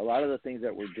 look, a lot of the things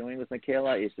that we're doing with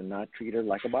Michaela is to not treat her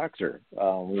like a boxer.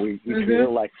 We treat her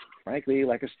like, frankly,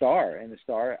 like a star, and a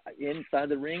star inside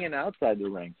the ring and outside the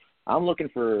ring. I'm looking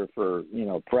for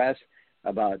press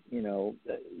about,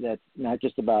 that's not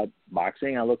just about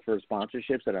boxing. I look for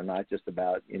sponsorships that are not just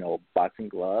about, boxing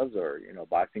gloves or,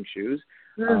 boxing shoes.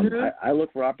 I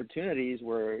look for opportunities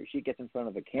where she gets in front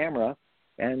of a camera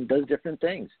and does different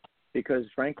things. Because,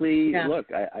 frankly, look,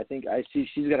 I think I see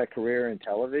she's got a career in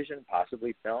television,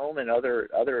 possibly film, and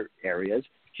other areas.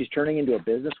 She's turning into a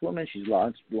businesswoman. She's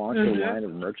launched a line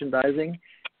of merchandising,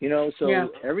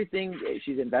 everything.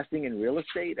 She's investing in real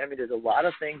estate. I mean, there's a lot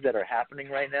of things that are happening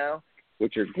right now,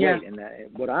 which are great. And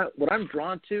what I'm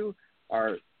drawn to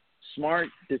are smart,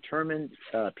 determined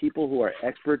people who are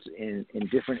experts in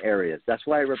different areas. That's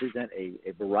why I represent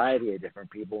a variety of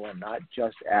different people and not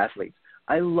just athletes.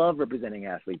 I love representing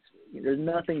athletes. There's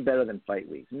nothing better than fight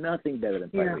weeks. Nothing better than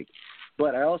fight week.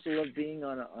 But I also love being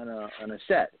on a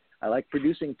set. I like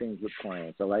producing things with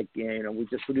clients. I like, we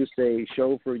just produced a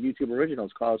show for YouTube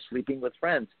Originals called Sleeping with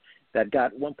Friends that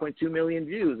got 1.2 million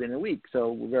views in a week.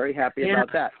 So we're very happy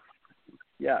about that.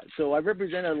 Yeah, so I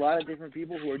represent a lot of different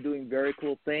people who are doing very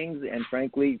cool things and,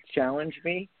 frankly, challenge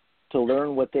me to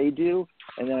learn what they do.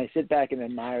 And then I sit back and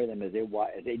admire them as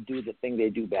they do the thing they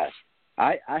do best.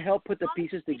 I help put the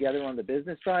pieces together on the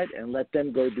business side and let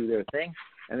them go do their thing,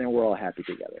 and then we're all happy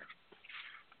together.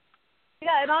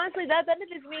 Yeah, and honestly, that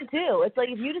benefits me too. It's like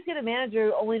if you just get a manager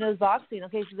who only knows boxing,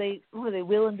 okay, so they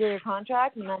wheel and do their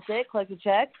contract and that's it, collect a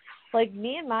check. Like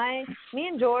me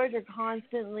and George are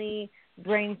constantly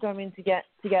brainstorming to get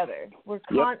together. We're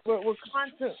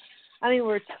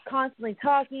constantly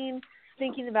talking,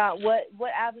 thinking about what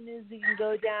avenues we can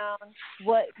go down,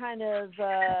 what kind of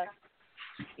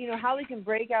how we can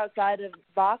break outside of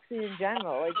boxing in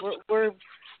general. Like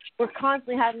we're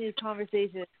constantly having these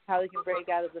conversations how we can break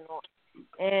out of the norm.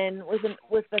 And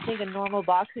with I think a normal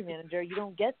boxing manager, you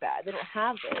don't get that. They don't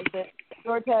have those. But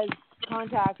George has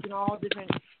contacts in all different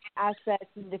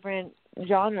aspects and different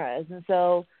genres, and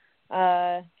so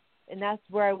and that's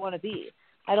where I want to be.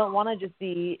 I don't want to just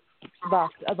be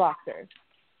a boxer.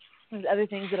 There's other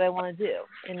things that I want to do,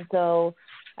 and so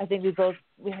I think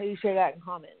we share that in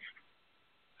common.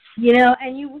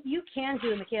 And you can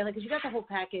do it, Michaela, because you got the whole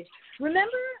package.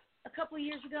 Remember a couple of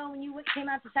years ago when you came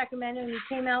out to Sacramento and you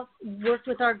came out, worked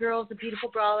with our girls, the Beautiful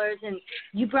Brawlers, and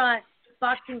you brought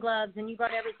boxing gloves and you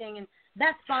brought everything, and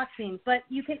that's boxing. But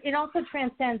it also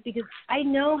transcends because I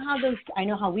know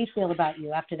how we feel about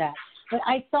you after that. But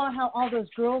I saw how all those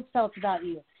girls felt about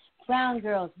you. Brown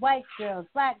girls, white girls,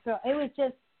 black girls. It was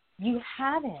just, you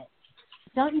have it.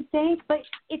 Don't you think? But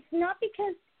it's not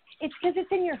because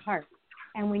it's in your heart.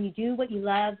 And when you do what you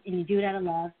love and you do it out of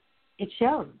love, it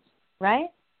shows, right?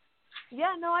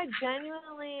 Yeah, no, I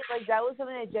genuinely, that was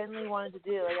something I genuinely wanted to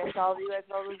do. I saw you guys,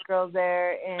 all those girls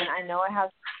there, and I know I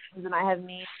have things and I have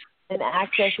needs and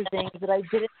access to things that I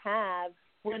didn't have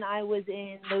when I was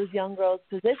in those young girls'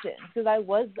 positions. Because I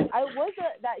was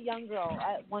that young girl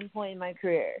at one point in my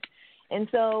career. And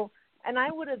so, and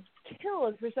I would have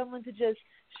killed for someone to just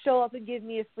show up and give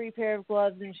me a free pair of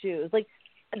gloves and shoes.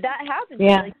 That happened.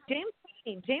 Yeah.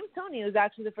 James Toney was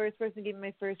actually the first person to give me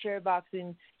my first pair of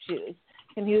boxing shoes.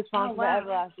 And he was sponsored by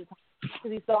Everlast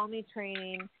because he saw me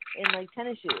training in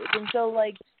tennis shoes. And so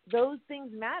those things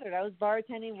mattered. I was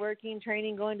bartending, working,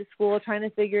 training, going to school, trying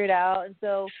to figure it out. And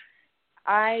so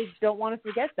I don't want to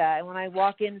forget that. And when I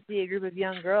walk in and see a group of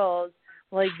young girls,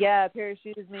 a pair of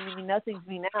shoes may mean nothing to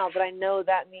me now, but I know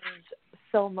that means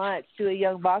so much to a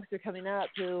young boxer coming up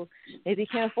who maybe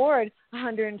can't afford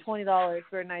 $120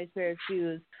 for a nice pair of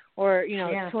shoes or,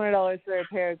 $200 for a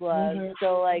pair of gloves. Mm-hmm.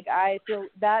 So, I feel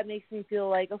that makes me feel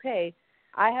like, okay,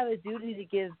 I have a duty to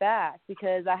give back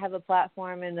because I have a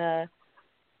platform and a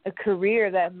career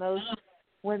that most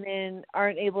women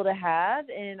aren't able to have,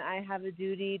 and I have a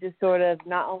duty to sort of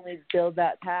not only build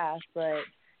that path, but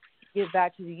give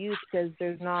back to the youth because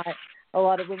there's not a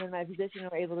lot of women in my position who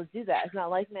are able to do that. It's not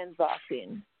like men's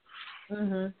boxing.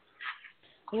 Mhm.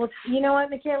 Well, you know what,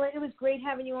 Michaela? It was great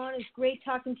having you on. It was great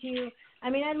talking to you. I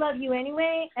mean, I love you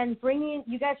anyway, and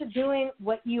you guys are doing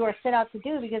what you are set out to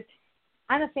do because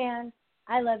I'm a fan.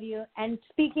 I love you. And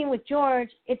speaking with George,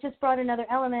 it just brought another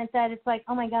element that it's like,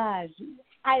 oh, my gosh,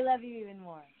 I love you even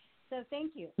more. So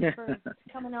thank you for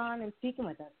coming on and speaking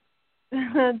with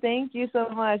us. Thank you so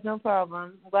much. No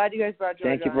problem. I'm glad you guys brought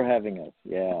George Thank you for having us.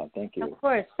 Yeah, thank you. Of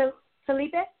course. So,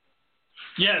 Felipe?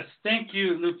 Yes, thank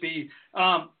you, Lupi.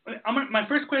 My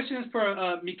first question is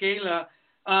for Michaela.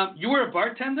 You were a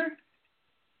bartender?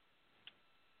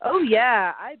 Oh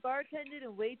yeah, I bartended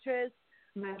and waitress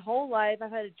my whole life.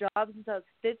 I've had a job since I was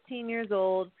 15 years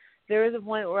old. There was a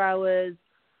point where I was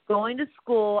going to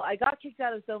school. I got kicked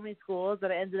out of so many schools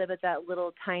that I ended up at that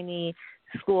little tiny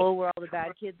school where all the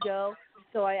bad kids go.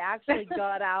 So I actually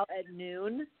got out at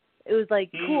noon. It was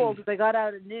like cool because I got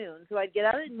out at noon. So I'd get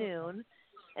out at noon,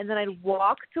 and then I'd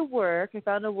walk to work. I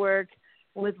found a work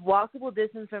with walkable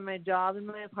distance from my job and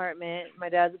my apartment, my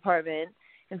dad's apartment.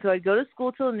 And so I'd go to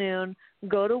school till noon,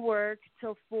 go to work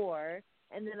till 4,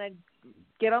 and then I'd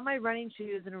get on my running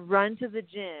shoes and run to the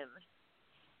gym.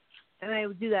 And I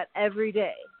would do that every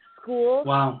day. School,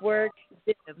 work,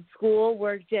 gym. School,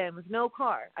 work, gym. With no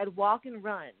car. I'd walk and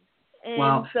run.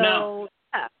 And so, now,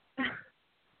 yeah.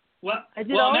 I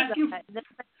did well, all I'm asking, that.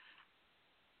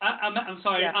 I'm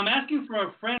sorry. Yeah. I'm asking for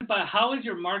a friend, but how is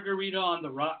your margarita on the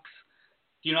rocks?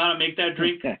 Do you know how to make that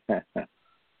drink?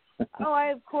 Oh, I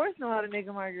of course know how to make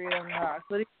a margarita on the rocks.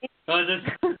 What do you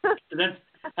mean?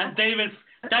 That's David's.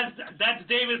 That's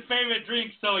David's favorite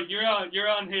drink. So you're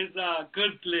on his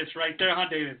good list right there, huh,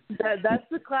 David? That's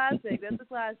the classic. That's the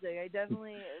classic. I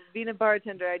definitely, being a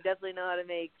bartender, I definitely know how to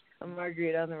make a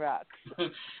margarita on the rocks.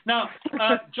 Now,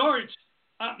 George,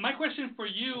 my question for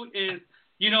you is,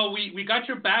 we got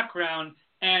your background,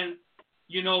 and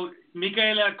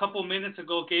Michaela a couple minutes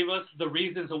ago gave us the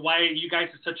reasons of why you guys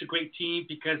are such a great team,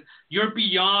 because you're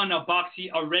beyond a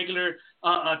regular,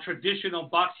 traditional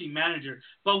boxing manager.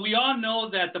 But we all know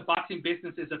that the boxing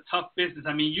business is a tough business.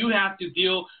 I mean, you have to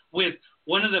deal with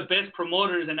one of the best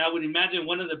promoters, and I would imagine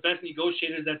one of the best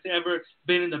negotiators that's ever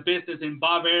been in the business, in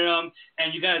Bob Arum,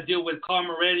 and you got to deal with Carl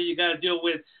Moretti, you got to deal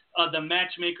with the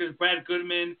matchmakers, Brad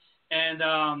Goodman, and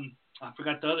I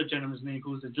forgot the other gentleman's name,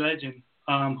 who's a legend.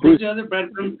 Who's the other?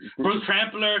 Bruce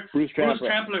Trampler. Bruce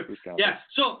Trampler. Yeah.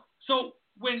 So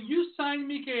when you signed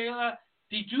Michaela,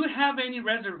 did you have any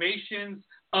reservations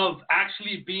of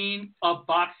actually being a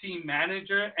boxing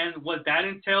manager and what that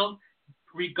entailed,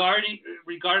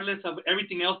 regardless of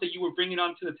everything else that you were bringing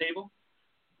onto the table?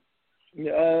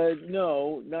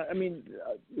 No. I mean,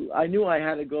 I knew I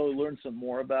had to go learn some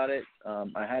more about it.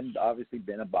 I hadn't obviously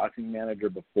been a boxing manager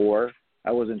before. I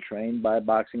wasn't trained by a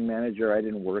boxing manager. I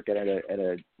didn't work at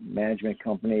a management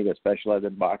company that specialized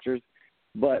in boxers.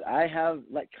 But I have,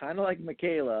 kind of like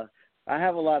Michaela, I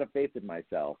have a lot of faith in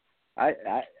myself. I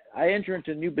enter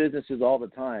into new businesses all the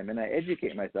time, and I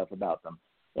educate myself about them.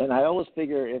 And I always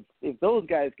figure if those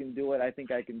guys can do it, I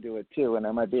think I can do it too. And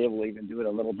I might be able to even do it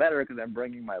a little better because I'm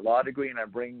bringing my law degree and I'm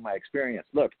bringing my experience.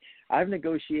 Look, I've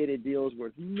negotiated deals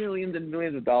worth millions and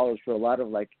millions of dollars for a lot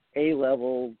of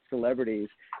A-level celebrities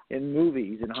in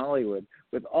movies in Hollywood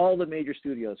with all the major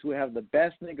studios who have the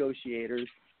best negotiators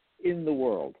in the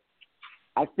world.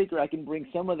 I figure I can bring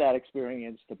some of that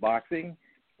experience to boxing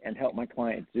and help my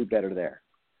clients do better there.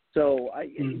 So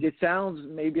it sounds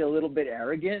maybe a little bit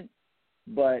arrogant,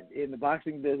 but in the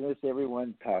boxing business,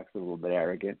 everyone talks a little bit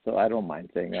arrogant, so I don't mind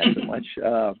saying that so much.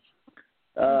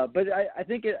 But I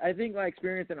think my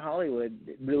experience in Hollywood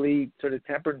really sort of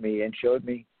tempered me and showed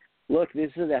me, look,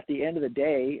 this is at the end of the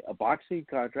day, a boxing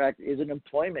contract is an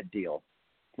employment deal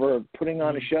for putting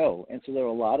on a show. And so there are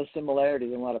a lot of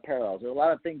similarities and a lot of parallels. There are a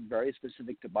lot of things very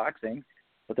specific to boxing,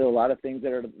 but there are a lot of things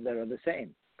that are the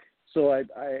same. So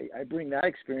I bring that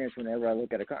experience whenever I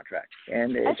look at a contract,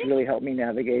 and it's really helped me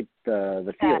navigate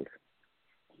the field.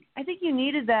 I think you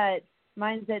needed that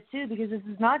mindset too, because this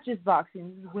is not just boxing;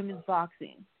 this is women's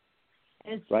boxing,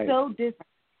 and it's so different.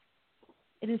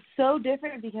 It is so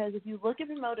different because if you look at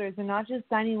promoters, they're not just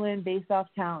signing women based off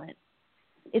talent.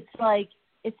 It's like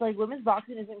women's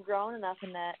boxing isn't grown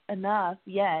enough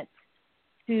yet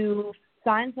to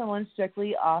sign someone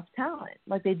strictly off talent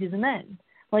like they do the men.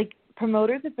 Like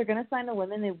promoters, if they're going to sign a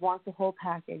woman, they want the whole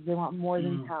package. They want more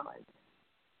than talent.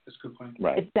 That's a good point.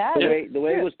 Right. It's that. The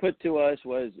way it was put to us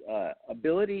was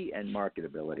ability and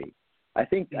marketability. I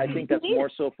think that's more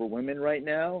so for women right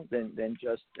now than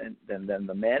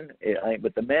the men.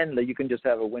 With the men, you can just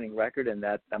have a winning record and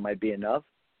that might be enough.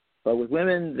 But with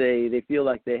women, they feel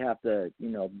like they have to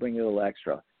bring a little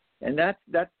extra, and that's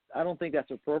I don't think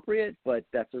that's appropriate, but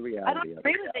that's a reality. I don't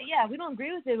agree with it. Yeah, we don't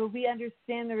agree with it, but we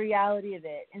understand the reality of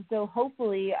it, and so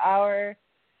hopefully our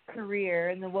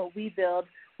career and then what we build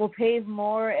will pave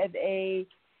more of a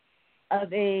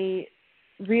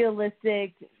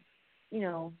realistic,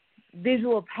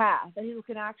 visual path that people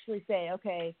can actually say,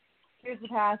 okay, here's the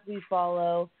path we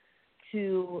follow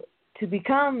to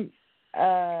become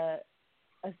a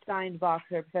signed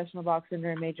boxer, a professional boxer,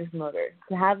 under a major promoter,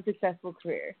 to have a successful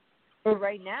career. But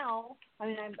right now, I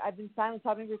mean, I've been signed with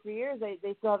Top Rank for 3 years.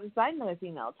 They still haven't signed another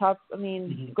female.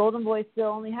 Golden Boy still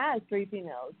only has 3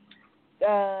 females.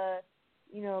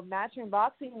 Match and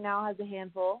Boxing now has a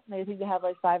handful. I think they have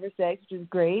like 5 or 6, which is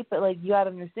great. But like, you got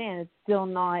to understand, it's still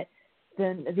not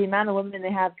the amount of women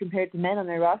they have compared to men on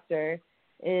their roster.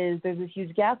 There's a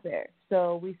huge gap there.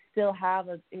 So we still have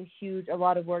a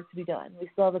lot of work to be done. We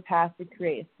still have a path to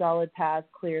create, a solid path,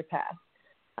 clear path.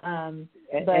 In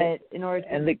order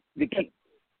to... And the key...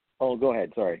 Oh, go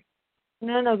ahead. Sorry.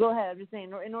 No, go ahead. I'm just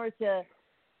saying, in order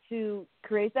to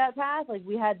create that path, like,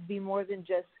 we had to be more than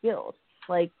just skilled.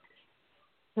 Like,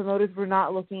 promoters were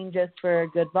not looking just for a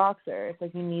good boxer. It's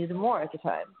like we needed more at the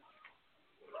time.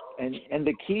 And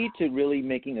the key to really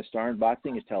making a star in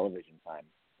boxing is television time.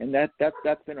 And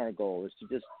that's been our goal, is to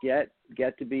just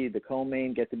get to be the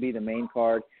co-main, get to be the main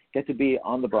card, get to be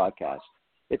on the broadcast.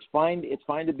 It's fine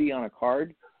to be on a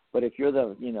card, but if you're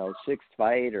the 6th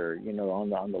fight or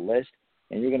on the list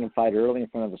and you're going to fight early in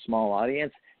front of a small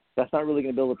audience, that's not really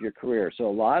going to build up your career. So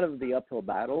a lot of the uphill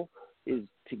battle is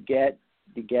to get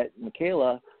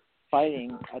Michaela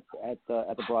fighting at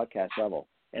the broadcast level,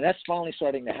 and that's finally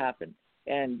starting to happen.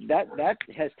 And that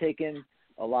has taken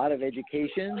a lot of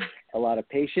education, a lot of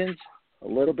patience, a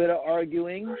little bit of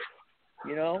arguing,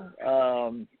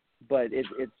 but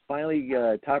it's finally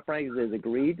Top Rank has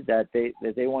agreed that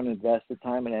they want to invest the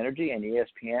time and energy, and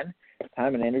ESPN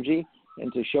time and energy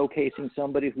into showcasing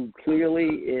somebody who clearly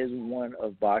is one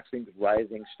of boxing's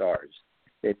rising stars.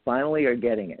 They finally are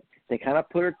getting it. They kind of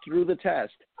put her through the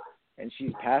test, and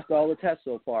she's passed all the tests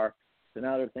so far. So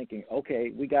now they're thinking,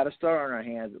 okay, we got a star on our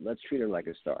hands. Let's treat her like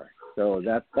a star. So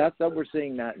that's what we're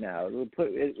seeing that now.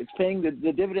 It's paying the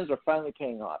dividends are finally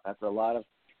paying off after a lot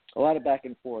of back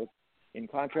and forth in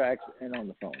contracts and on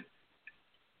the phone.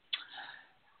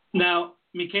 Now,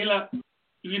 Michaela,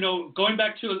 going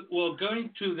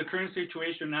to the current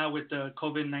situation now with the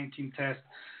COVID-19 test,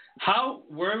 how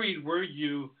worried were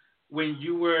you when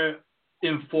you were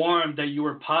informed that you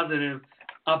were positive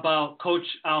about Coach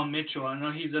Al Mitchell? I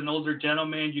know he's an older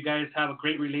gentleman. You guys have a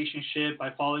great relationship. I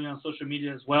follow you on social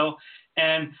media as well.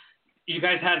 And you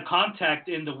guys had contact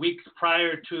in the weeks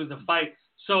prior to the fight.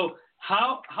 So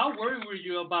how worried were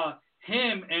you about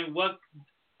him and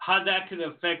how that could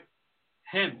affect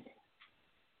him?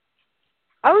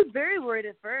 I was very worried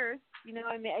at first.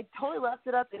 I totally left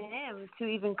it up to him to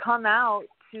even come out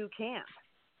to camp.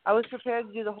 I was prepared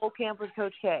to do the whole camp with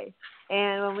Coach K.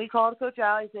 And when we called Coach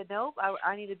Al, he said, nope,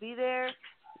 I need to be there.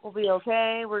 We'll be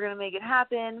okay. We're going to make it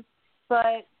happen.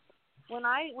 But when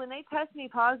they tested me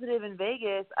positive in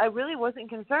Vegas, I really wasn't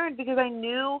concerned because I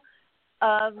knew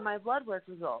of my blood work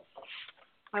results.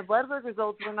 My blood work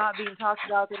results were not being talked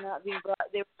about. They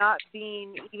were not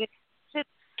being even considered.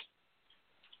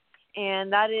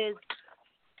 And that is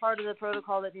part of the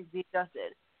protocol that needs to be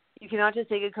adjusted. You cannot just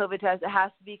take a COVID test. It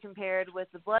has to be compared with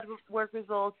the blood work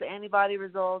results, the antibody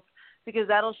results, because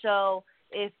that'll show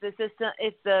if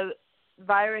the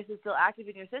virus is still active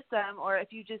in your system, or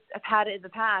if you just have had it in the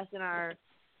past and are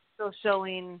still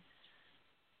showing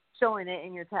it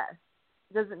in your test.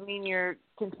 It doesn't mean you're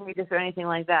contagious or anything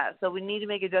like that. So we need to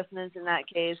make adjustments in that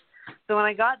case. So when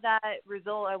I got that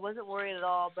result, I wasn't worried at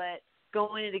all, but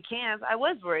going into camp, I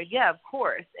was worried. Yeah, of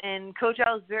course. And Coach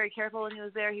Al was very careful when he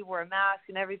was there. He wore a mask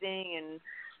and everything,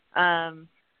 and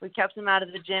we kept him out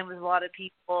of the gym with a lot of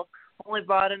people. Only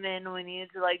brought him in when we needed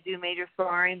to do major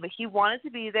sparring, but he wanted to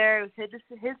be there. It was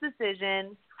his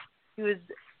decision. He was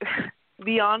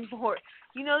beyond bored.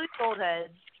 These old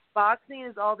heads, boxing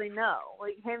is all they know.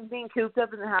 Him being cooped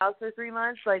up in the house for 3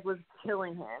 months was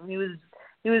killing him. He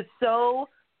was so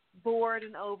bored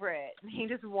and over it. He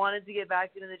just wanted to get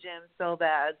back into the gym so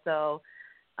bad. So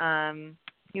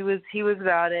he was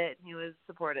about it. He was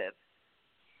supportive.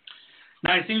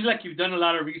 Now, it seems like you've done a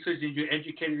lot of research and you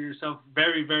educated yourself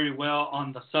very, very well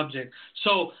on the subject.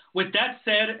 So with that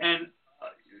said, and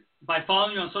by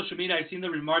following you on social media, I've seen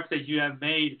the remarks that you have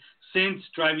made since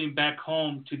driving back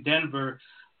home to Denver.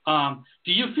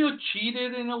 Do you feel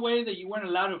cheated in a way that you weren't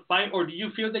allowed to fight, or do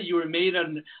you feel that you were made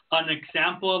an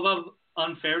example of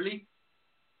unfairly?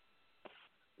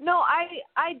 No,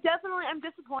 I definitely am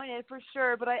disappointed for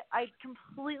sure, but I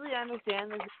completely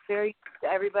understand this is very to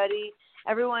everybody.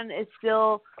 Everyone is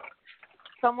still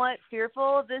somewhat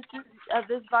fearful of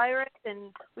this virus,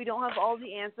 and we don't have all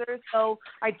the answers. So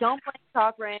I don't blame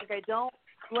Top Rank. I don't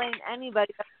blame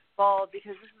anybody that's involved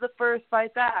because this is the first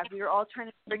fight back. We were all trying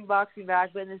to bring boxing back,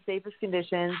 but in the safest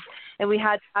conditions, and we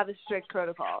had to have a strict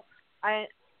protocol. I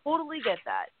totally get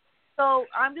that. So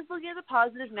I'm just looking at the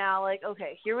positive now,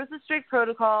 okay, here was the strict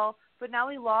protocol, but now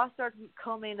we lost our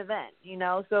co-main event,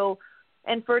 so,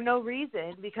 and for no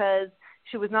reason, because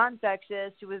She was not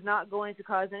infectious. She was not going to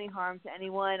cause any harm to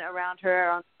anyone around her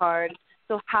or on the card.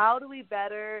 So how do we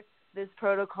better this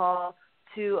protocol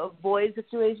to avoid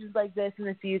situations like this in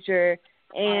the future?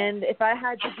 And if I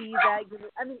had to be that,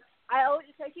 I mean, I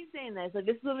keep saying this, like,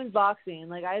 this is women's boxing.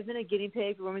 Like, I've been a guinea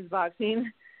pig for women's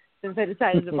boxing since I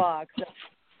decided to box. So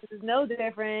this is no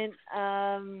different.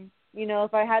 You know,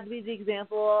 if I had to be the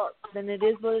example, then it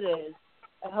is what it is.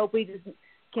 I hope we just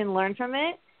can learn from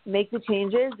it, make the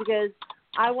changes, because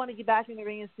I want to get back in the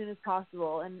ring as soon as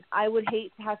possible. And I would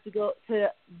hate to have to go to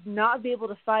not be able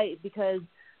to fight because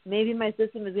maybe my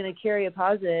system is going to carry a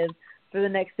positive for the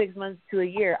next 6 months to a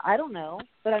year. I don't know,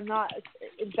 but I'm not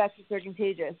infectious or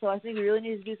contagious. So I think we really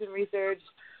need to do some research,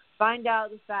 find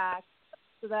out the facts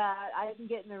so that I can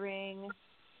get in the ring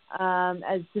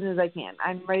as soon as I can.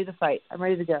 I'm ready to fight. I'm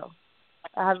ready to go.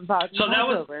 I haven't fought. So that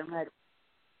was over. I'm ready.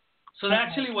 So that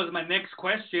actually was my next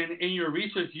question. In your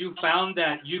research, you found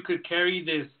that you could carry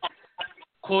this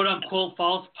quote-unquote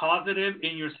false positive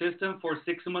in your system for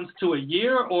 6 months to a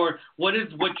year, or what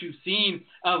you've seen?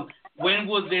 When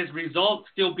will this result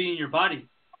still be in your body?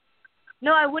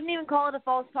 No, I wouldn't even call it a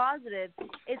false positive.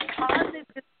 It's positive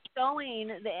to showing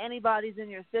the antibodies in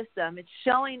your system.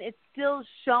 It's still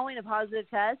showing a positive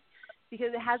test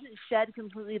because it hasn't shed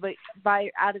completely by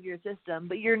out of your system.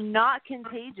 But you're not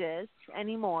contagious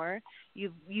anymore.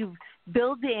 You've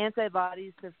built the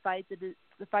antibodies to fight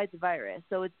the virus.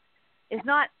 So it's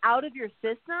not out of your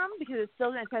system because it's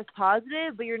still going to test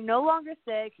positive, but you're no longer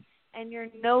sick and you're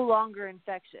no longer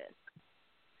infectious.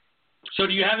 So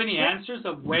do you have any answers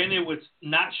of when it would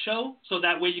not show so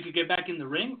that way you could get back in the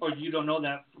ring, or you don't know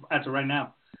that as of right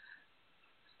now?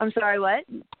 I'm sorry, what?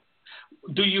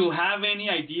 Do you have any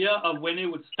idea of when it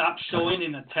would stop showing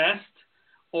in a test,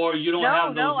 or you don't have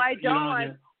those? No, I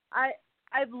don't.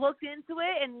 I've looked into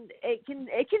it, and it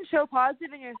can show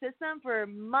positive in your system for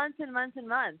months and months and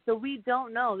months. So we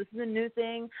don't know. This is a new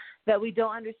thing that we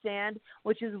don't understand,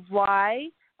 which is why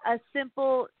a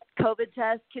simple COVID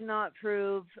test cannot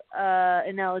prove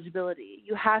ineligibility.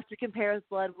 You have to compare with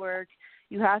blood work.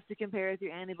 You have to compare with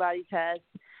your antibody test,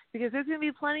 because there's going to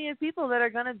be plenty of people that are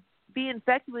going to be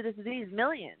infected with this disease,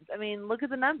 millions. I mean, look at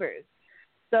the numbers.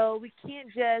 So we can't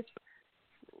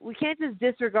just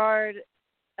disregard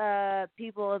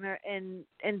people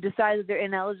and decide that they're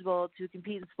ineligible to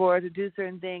compete in sports or do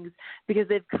certain things because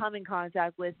they've come in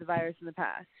contact with the virus in the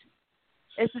past.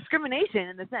 It's discrimination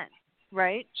in a sense,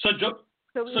 right? So George,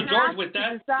 with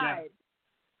that, decide.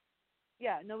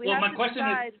 Yeah. No, we have to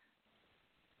decide.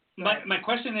 My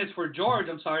question is for George.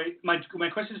 I'm sorry. My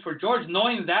question is for George.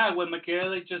 Knowing that, what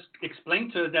Michaela just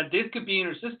explained to us, that this could be in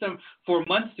her system for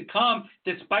months to come,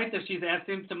 despite that she's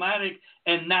asymptomatic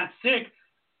and not sick,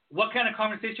 what kind of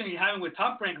conversation are you having with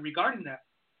Top Rank regarding that?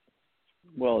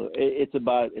 Well, it's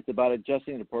about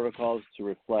adjusting the protocols to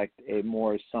reflect a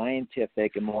more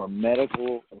scientific and more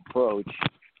medical approach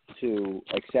to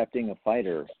accepting a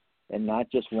fighter, and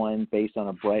not just one based on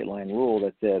a bright line rule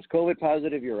that says COVID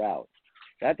positive, you're out.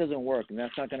 That doesn't work, and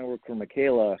that's not going to work for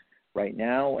Michaela right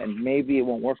now, and maybe it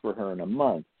won't work for her in a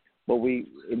month. What we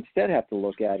instead have to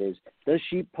look at is, does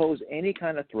she pose any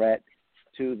kind of threat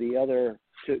to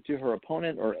to her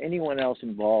opponent or anyone else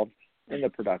involved in the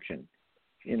production?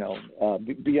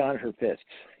 Beyond her fists.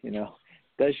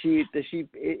 Is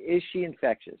she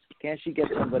infectious? Can she get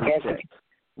somebody sick?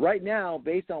 Right now,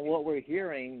 based on what we're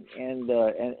hearing, and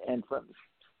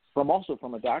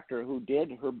from a doctor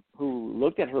who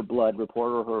looked at her blood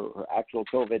report or her actual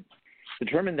COVID,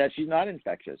 determined that she's not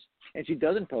infectious and she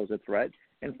doesn't pose a threat,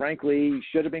 and frankly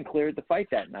should have been cleared to fight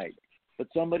that night. But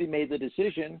somebody made the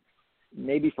decision,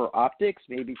 maybe for optics,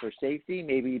 maybe for safety,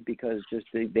 maybe because just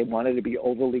they wanted to be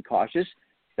overly cautious,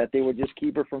 that they would just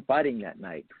keep her from fighting that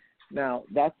night. Now,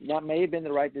 that may have been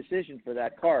the right decision for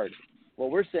that card. What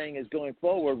we're saying is, going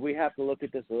forward, we have to look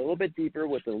at this a little bit deeper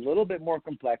with a little bit more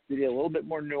complexity, a little bit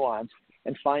more nuance,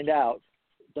 and find out,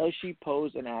 does she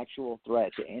pose an actual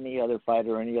threat to any other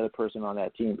fighter or any other person on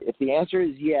that team? If the answer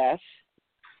is yes,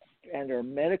 and there are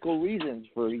medical reasons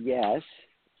for yes,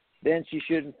 then she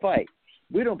shouldn't fight.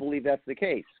 We don't believe that's the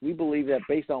case. We believe that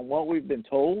based on what we've been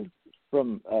told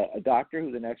from a doctor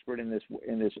who's an expert in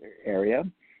this area,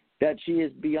 that she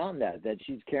is beyond that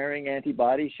she's carrying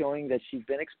antibodies showing that she's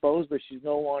been exposed, but she's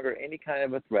no longer any kind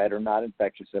of a threat or not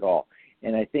infectious at all.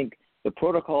 And I think the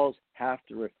protocols have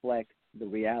to reflect the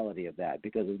reality of that,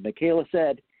 because as Michaela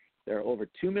said, there are over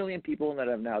 2 million people that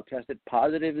have now tested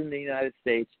positive in the United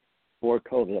States for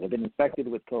COVID, that have been infected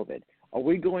with COVID.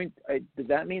 Does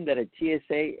that mean that a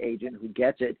TSA agent who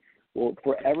gets it will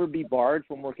forever be barred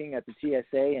from working at the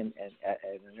TSA and at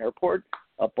an airport?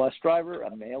 A bus driver,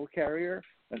 a mail carrier,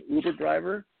 an Uber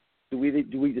driver? Do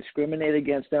we discriminate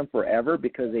against them forever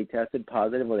because they tested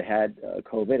positive or they had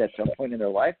COVID at some point in their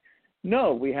life?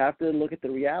 No, we have to look at the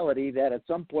reality that at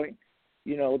some point,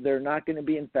 they're not going to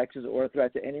be infectious or a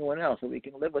threat to anyone else, and we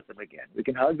can live with them again. We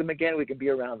can hug them again. We can be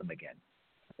around them again,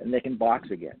 and they can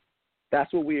box again.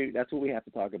 That's what we have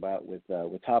to talk about with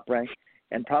Top Rank,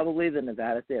 and probably the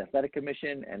Nevada State Athletic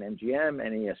Commission and MGM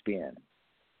and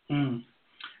ESPN.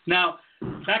 Now,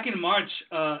 back in March,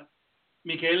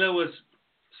 Michaela was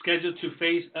scheduled to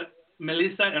face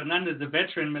Melissa Hernandez, the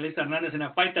veteran Melissa Hernandez, in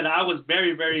a fight that I was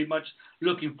very, very much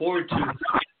looking forward to.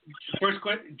 First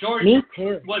question, George. Me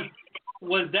too.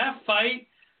 Was that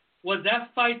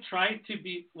fight tried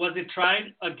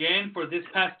again for this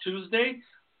past Tuesday?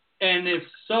 And if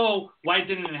so, why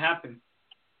didn't it happen?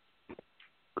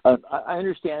 I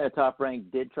understand that Top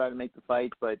Rank did try to make the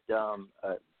fight, but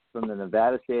from the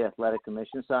Nevada State Athletic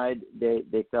Commission side,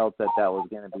 they felt that was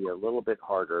going to be a little bit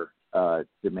harder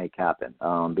to make happen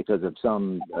because of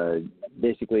some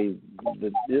basically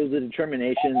there was a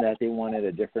determination that they wanted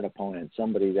a different opponent,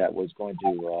 somebody that was going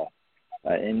to,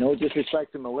 and no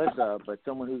disrespect to Melissa, but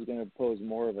someone who's going to pose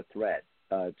more of a threat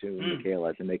to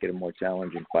Michaela to make it a more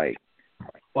challenging fight.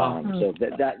 Wow. So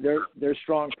that their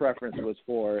strong preference was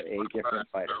for a different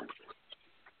fighter.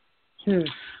 And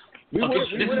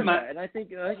I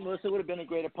think Melissa would have been a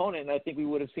great opponent, and I think we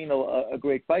would have seen a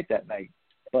great fight that night.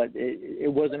 But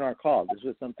it wasn't our call. This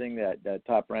was something that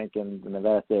Top Rank and the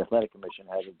Nevada State Athletic Commission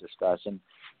had to discuss, and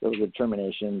there was a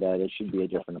determination that it should be a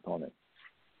different opponent.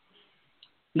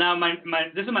 Now,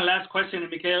 this is my last question,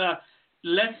 Michaela.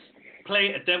 Let's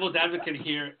play a devil's advocate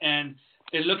here, and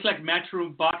it looks like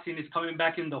Matchroom Boxing is coming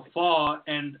back in the fall,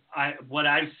 and what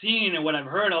I've seen and what I've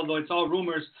heard, although it's all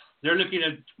rumors, they're looking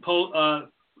to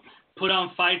put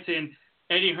on fights in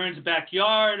Eddie Hearn's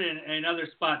backyard and other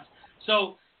spots.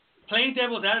 So, playing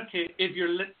devil's advocate, if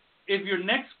your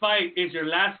next fight is your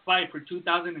last fight for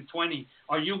 2020,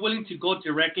 are you willing to go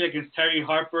directly against Terry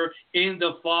Harper in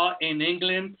the fall in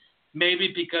England?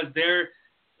 Maybe because their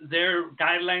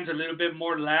guidelines are a little bit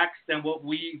more lax than what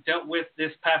we dealt with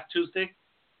this past Tuesday?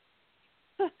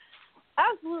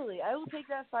 Absolutely. I will take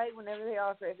that fight whenever they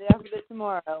offer it. If they offer it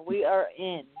tomorrow, we are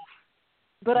in.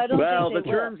 But I don't think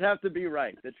the terms have to be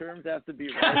right.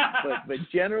 But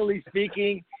generally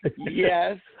speaking,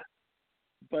 yes.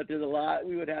 But there's a lot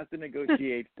we would have to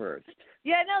negotiate first.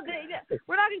 Yeah, no,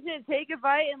 we're not going to take a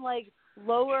fight and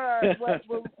lower our what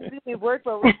we work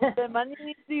for. The money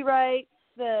needs to be right.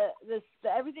 The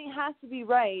everything has to be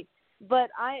right. But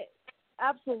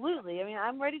absolutely. I mean,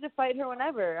 I'm ready to fight her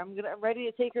whenever. I'm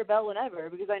ready to take her belt whenever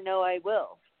because I know I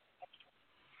will.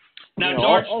 Now,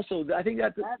 George, also, I think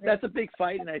that's a big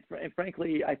fight, and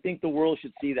frankly, I think the world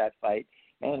should see that fight.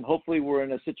 And hopefully, we're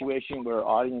in a situation where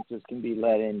audiences can be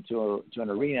led into an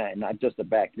arena and not just a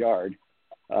backyard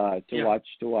to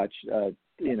watch a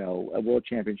world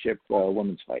championship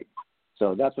women's fight.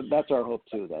 So that's our hope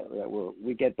too, that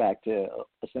we get back to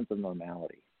a sense of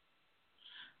normality.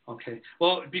 Okay.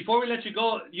 Well, before we let you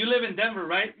go, you live in Denver,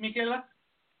 right, Michaela?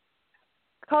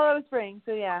 Colorado Springs.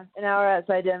 So yeah, an hour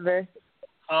outside Denver.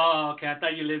 Oh, okay. I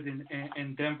thought you lived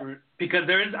in Denver because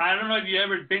I don't know if you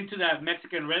ever been to that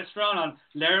Mexican restaurant on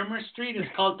Larimer Street. It's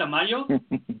called Tamayo.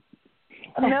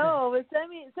 No, but send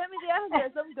me the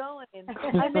address. I'm going.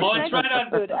 I miss Mexican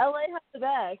food. LA has the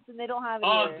best, and they don't have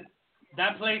it here.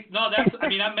 That place. No,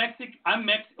 I'm Mexican.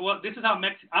 Well, this is how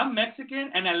I'm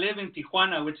Mexican, and I live in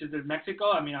Tijuana, which is in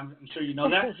Mexico. I mean, I'm sure you know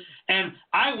that. And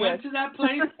I went to that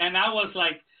place, and I was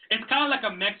like, it's kind of like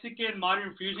a Mexican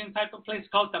modern fusion type of place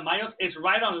called Tamayos. It's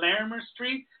right on Larimer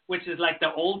Street, which is like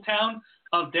the old town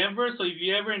of Denver. So if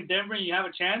you're ever in Denver and you have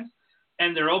a chance,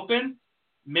 and they're open,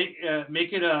 make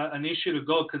it an issue to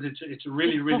go because it's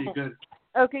really, really good.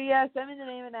 Okay, yeah, send me the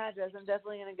name and address. I'm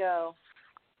definitely gonna go.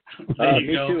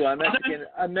 Me too.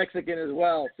 I'm Mexican as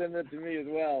well. Send it to me as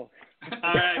well.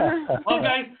 All right. Well,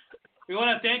 guys, we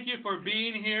want to thank you for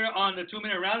being here on the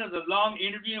 2-minute round. It was a long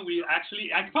interview.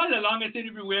 Probably the longest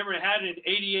interview we ever had in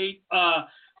 88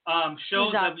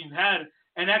 shows that we've had.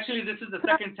 And actually, this is the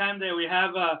second time that we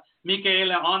have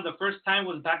Michaela on. The first time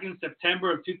was back in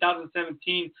September of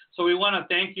 2017. So we want to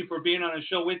thank you for being on the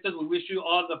show with us. We wish you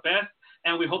all the best,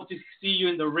 and we hope to see you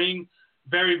in the ring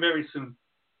very, very soon.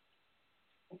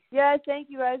 Yeah, thank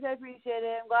you guys. I appreciate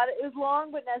it. I'm glad it was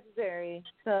long but necessary.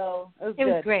 So it was good.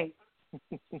 It was great.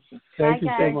 Thank you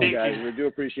so much, guys. We do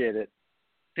appreciate it.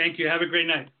 Thank you. Have a great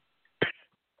night.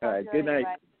 All right. Good night.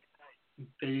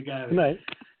 There you go. Good night.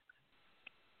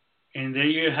 And there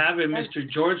you have it, Mr.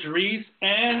 George Reese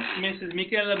and Miss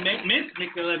Michaela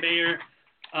Mayer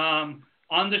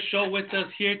on the show with us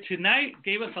here tonight.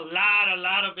 Gave us a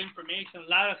lot of information, a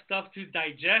lot of stuff to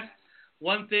digest.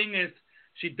 one thing is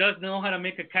she does know how to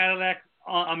make a Cadillac.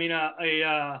 A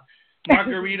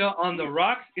margarita on the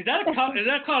rocks. That's a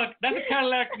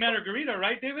Cadillac margarita,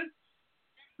 right, David?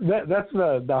 That's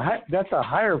a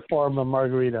higher form of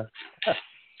margarita. The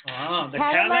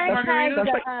Cadillac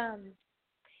margarita.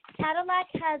 Cadillac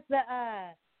has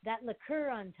that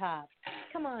liqueur on top.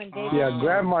 Come on, David. Yeah,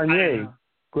 Grand Marnier.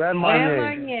 Grand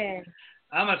Marnier.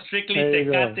 I'm a strictly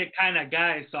Tecate kind of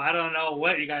guy, so I don't know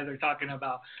what you guys are talking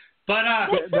about. But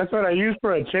that's what I use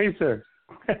for a chaser.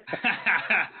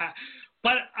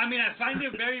 But I mean, I find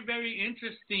it very, very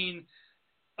interesting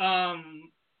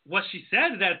what she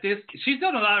said, that she's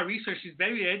done a lot of research. She's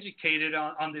very educated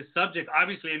on this subject.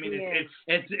 Obviously, I mean,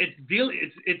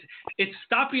 it's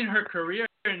stopping her career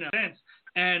in a sense,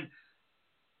 and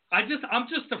I'm just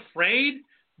afraid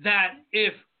that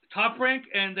if Top Rank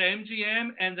and the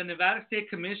MGM and the Nevada State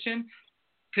Commission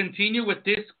continue with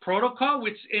this protocol,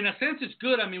 which in a sense is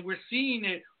good. I mean, we're seeing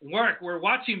it work. We're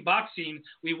watching boxing.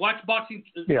 We watch boxing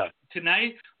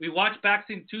tonight. We watch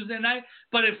boxing Tuesday night.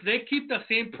 But if they keep the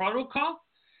same protocol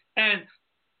and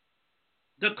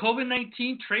the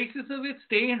COVID-19 traces of it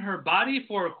stay in her body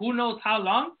for who knows how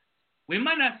long, we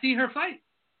might not see her fight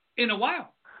in a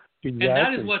while. Exactly. And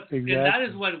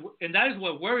that is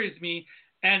what worries me.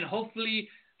 And hopefully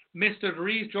Mr.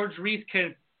 Reese, George Reese,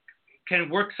 can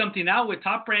work something out with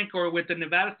Top Rank or with the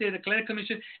Nevada State Athletic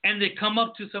Commission, and they come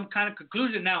up to some kind of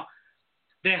conclusion. Now,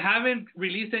 they haven't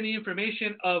released any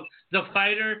information of the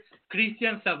fighter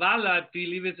Cristian Zavala, I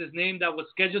believe is his name, that was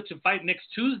scheduled to fight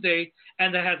next Tuesday,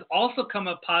 and that has also come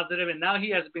up positive, and now he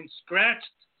has been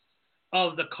scratched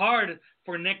of the card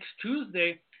for next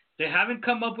Tuesday. They haven't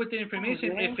come up with the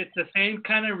information if it's the same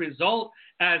kind of result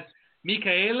as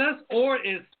Micaela's, or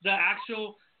is the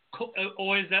actual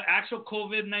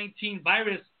COVID-19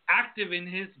 virus active in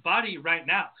his body right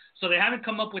now. So they haven't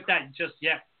come up with that just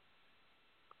yet.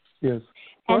 Yes.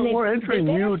 We're entering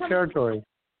new territory.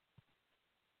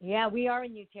 Yeah, we are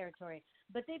in new territory.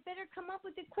 But they better come up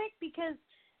with it quick because,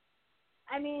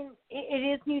 I mean, it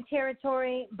is new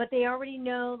territory, but they already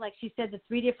know, like she said, the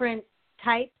 3 different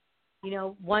types,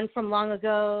 one from long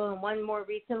ago and one more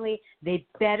recently. They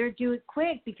better do it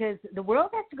quick because the world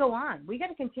has to go on. We got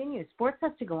to continue. Sports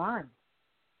has to go on.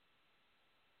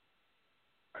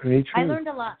 I learned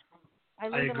a lot. I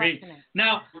agree. A lot tonight.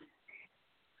 Now,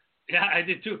 yeah, I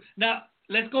did too. Now,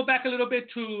 let's go back a little bit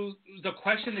to the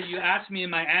question that you asked me in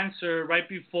my answer right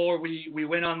before we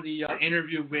went on the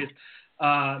interview with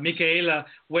Micaela,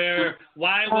 where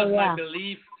why was my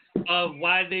belief of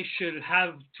why they should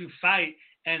have to fight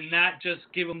and not just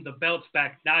give them the belts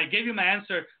back. Now, I gave you my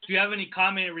answer. Do you have any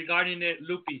comment regarding it,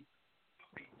 Lupi?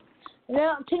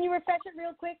 No, can you refresh it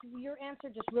real quick? Your answer,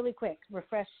 just really quick.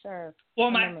 Refresh our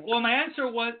memory. My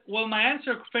answer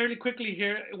fairly quickly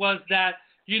here was that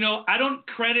I don't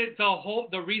credit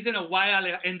the reason of why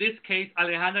in this case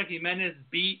Alejandra Jimenez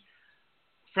beat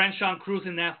Franchon Cruz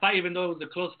in that fight, even though it was a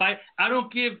close fight. I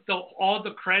don't give all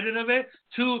the credit of it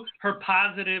to her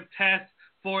positive test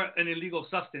for an illegal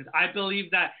substance. I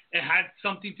believe that it had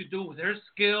something to do with her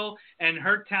skill and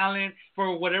her talent.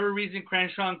 For whatever reason,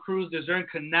 Franchon Cruz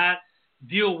could not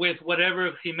deal with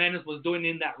whatever Jimenez was doing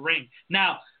in that ring.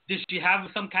 Now, did she have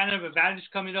some kind of advantage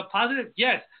coming up positive?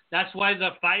 Yes. That's why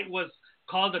the fight was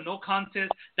called a no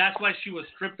contest. That's why she was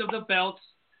stripped of the belts.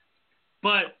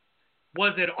 But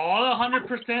was it all 100%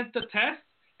 the test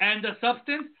and the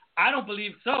substance? I don't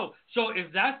believe so. So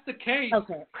if that's the case,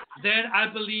 then I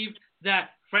believe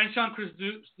that Franchon Cruz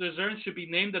should be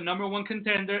named the number 1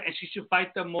 contender, and she should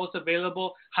fight the most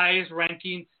available, highest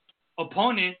ranking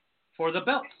opponent for the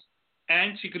belts.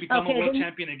 And she could become a world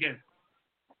champion again.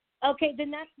 Okay,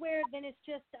 then that's where it's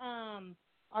just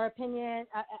our opinion,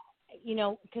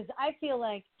 because I feel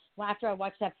like after I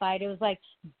watched that fight, it was like,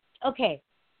 okay,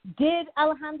 did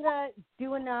Alejandra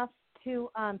do enough to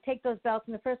take those belts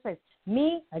in the first place?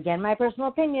 Me, again, my personal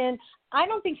opinion, I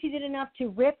don't think she did enough to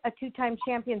rip a 2-time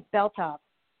champion's belt off.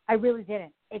 I really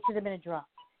didn't. It should have been a draw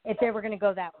if they were going to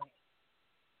go that way.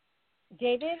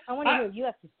 David, I want to hear what you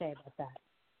have to say about that.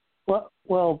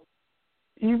 Well,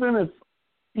 even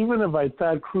if I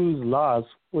thought Cruz lost,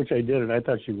 which I didn't, I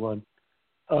thought she won.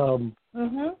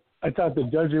 I thought the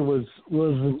judging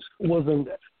wasn't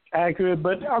accurate,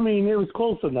 but I mean it was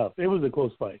close enough. It was a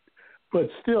close fight, but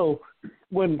still,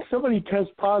 when somebody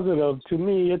tests positive, to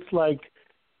me it's like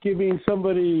giving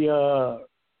somebody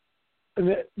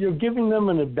you're giving them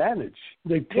an advantage.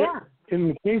 In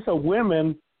the case of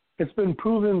women, it's been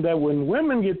proven that when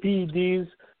women get PEDs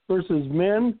versus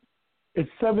men, it's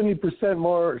 70%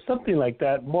 more, something like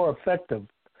that, more effective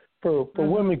for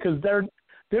women because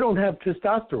they don't have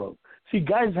testosterone. See,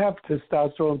 guys have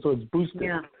testosterone, so it's boosted.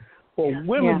 Yeah. Well,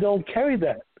 women don't carry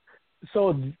that.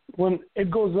 So when it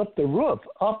goes off the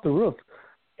roof,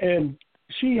 and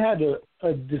she had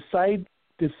a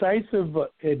decisive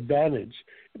advantage.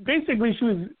 Basically, she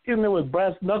was in there with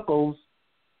brass knuckles,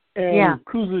 and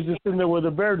Cruz was just in there with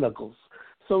the bare knuckles.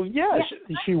 So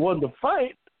she won the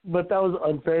fight, but that was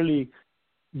unfairly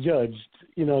judged.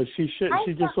 You know, she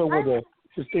just went with a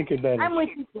distinct advantage. I'm with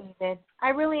you, David. I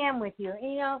really am with you.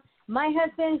 You know, my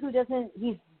husband, who doesn't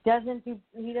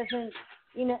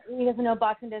know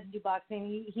boxing, doesn't do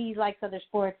boxing. He likes other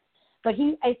sports. But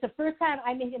it's the first time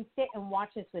I made him sit and watch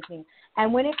this with me.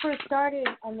 And when it first started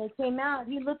and they came out,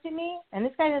 he looked at me, and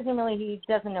this guy he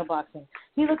doesn't know boxing.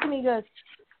 He looked at me and goes,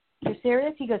 "You're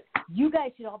serious?" He goes, "You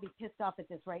guys should all be pissed off at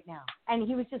this right now." And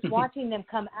he was just watching them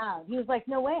come out. He was like,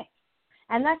 "No way."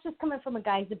 And that's just coming from a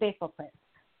guy who's a baseball player.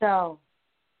 So,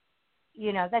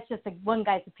 you know, that's just one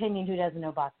guy's opinion who doesn't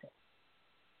know boxing.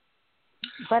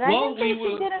 But I didn't think she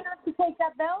did enough to take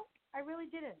that belt. I really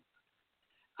didn't.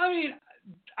 I mean,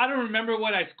 I don't remember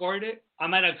what I scored it. I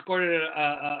might have scored it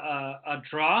a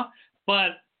draw.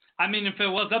 But, I mean, if it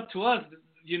was up to us,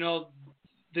 you know,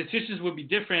 decisions would be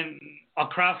different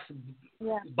across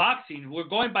boxing. We're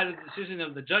going by the decision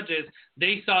of the judges.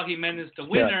 They saw Jimenez the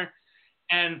winner.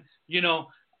 And, you know,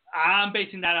 I'm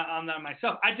basing that on that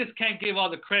myself. I just can't give all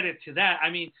the credit to that. I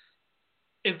mean,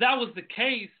 if that was the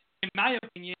case, in my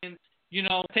opinion, you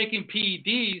know, taking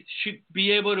PEDs should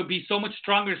be able to be so much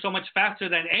stronger, so much faster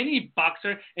than any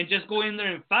boxer and just go in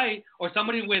there and fight, or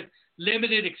somebody with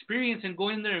limited experience and go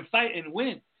in there and fight and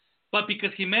win. But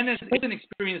because Jimenez is an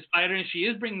experienced fighter and she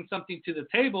is bringing something to the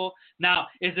table, now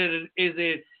is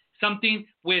it something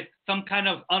with some kind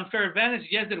of unfair advantage?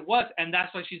 Yes, it was, and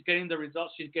that's why she's getting the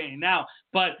results she's getting now.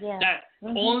 But that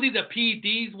only the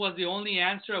PEDs was the only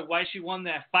answer of why she won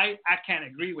that fight, I can't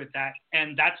agree with that,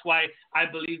 and that's why I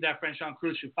believe that Franchon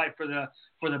Cruz should fight for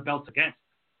the belt again.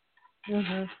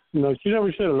 No, she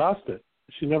never should have lost it.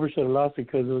 She never should have lost it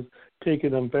because it was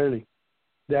taken unfairly.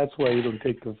 That's why you don't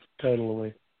take the title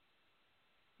away.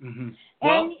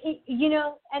 Well, and, you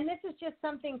know, and this is just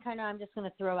something kind of I'm just going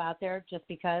to throw out there just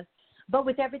because, but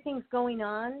with everything's going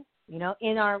on, you know,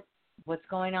 what's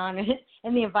going on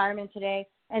in the environment today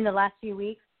and the last few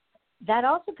weeks, that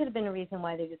also could have been a reason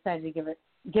why they decided to give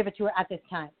it to her at this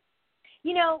time.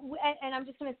 You know, and I'm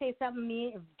just going to say something.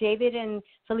 Me, David and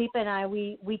Felipe and I,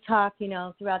 we talk, you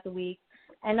know, throughout the week,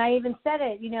 and I even said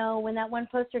it, you know, when that one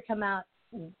poster come out,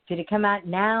 did it come out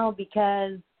now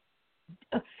because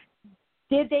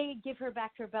did they give her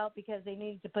back her belt because they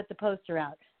needed to put the poster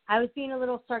out? I was being a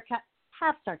little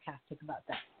half sarcastic about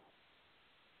that.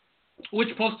 Which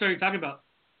poster are you talking about?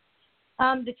 It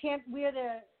was the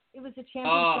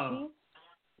championship piece.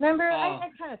 Remember, I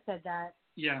kind of said that.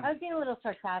 Yeah. I was being a little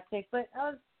sarcastic, but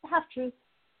I was half truth.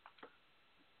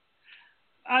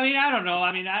 I mean, I don't know.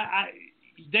 I mean,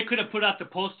 they could have put out the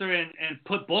poster and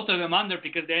put both of them on there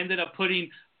because they ended up putting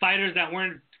fighters that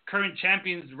weren't current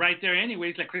champions right there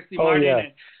anyways, like Christy Martin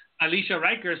and Alicia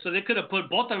Riker. So they could have put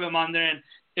both of them on there and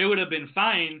it would have been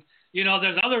fine. You know,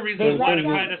 there's other reasons why to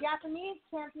kind of Japanese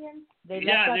champions.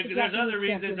 There's other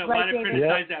reasons why to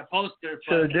criticize that poster.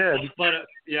 Sure did. But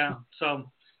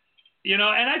so you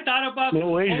know, and I thought about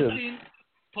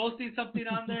posting something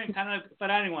on there and kind of,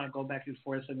 but I didn't want to go back and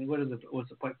forth. I mean, what's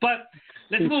the point? But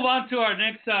let's move on to our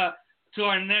next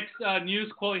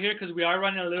news quote here because we are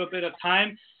running a little bit of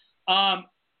time.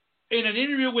 In an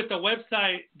interview with the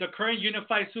website, the current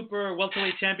unified super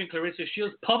welterweight champion Claressa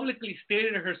Shields publicly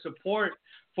stated her support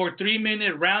for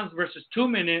 3-minute rounds versus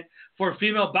 2-minute for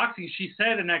female boxing. She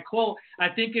said, and I quote, "I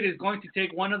think it is going to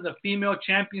take one of the female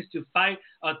champions to fight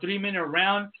a 3-minute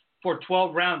round for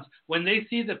 12 rounds. When they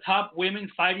see the top women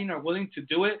fighting are willing to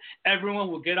do it,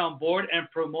 everyone will get on board and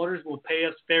promoters will pay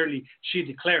us fairly," she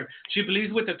declared. She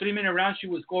believes with the 3-minute round, she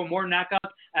will score more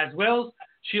knockouts as well.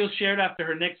 Shields shared after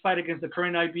her next fight against the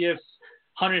current IBF's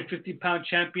 150-pound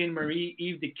champion,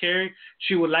 Marie-Eve Dicaire,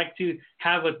 she would like to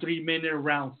have a 3-minute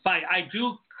round fight. I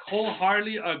do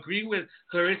wholeheartedly agree with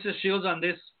Claressa Shields on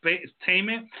this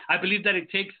statement. I believe that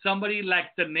it takes somebody like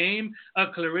the name of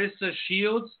Claressa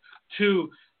Shields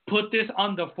to put this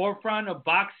on the forefront of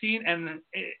boxing and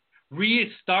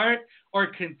restart or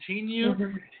continue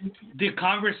the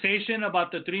conversation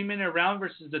about the 3-minute round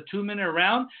versus the 2-minute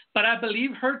round. But I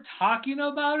believe her talking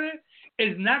about it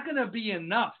is not going to be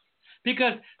enough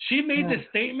because she made the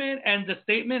statement and the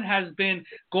statement has been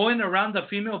going around the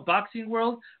female boxing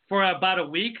world for about a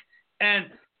week. And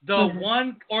the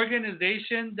one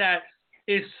organization that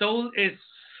is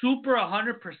super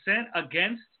 100%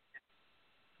 against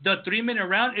the 3-minute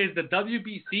round is the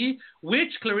WBC, which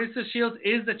Claressa Shields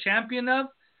is the champion of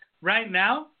right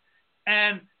now.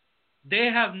 And they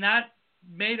have not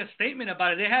made a statement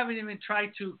about it. They haven't even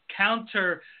tried to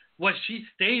counter what she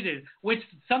stated, which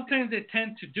sometimes they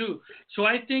tend to do. So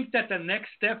I think that the next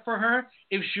step for her,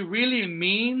 if she really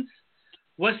means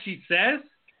what she says,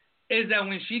 is that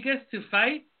when she gets to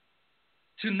fight,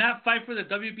 to not fight for the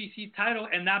WBC title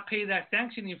and not pay that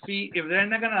sanctioning fee if they're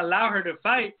not going to allow her to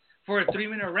fight for a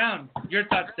 3-minute round. Your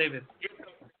thoughts, David?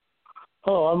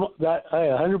 Oh, I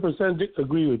 100%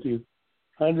 agree with you.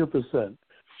 100%.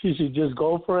 She should just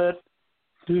go for it,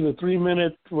 do the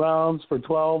 3-minute rounds for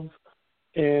 12,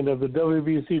 and if the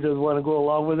WBC doesn't want to go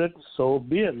along with it, so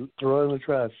be it. Throw it in the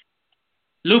trash.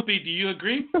 Loopy, do you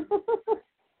agree?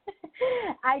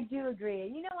 I do agree.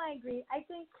 You know, I agree. I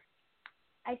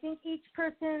think each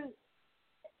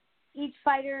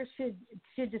fighter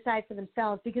should decide for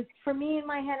themselves, because for me, in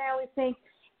my head, I always think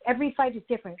every fight is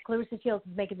different. Claressa Shields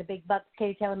is making the big bucks,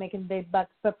 Katie Taylor making the big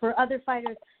bucks, but for other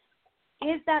fighters,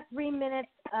 is that 3 minutes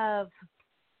of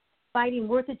fighting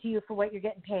worth it to you for what you're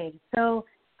getting paid? So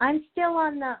I'm still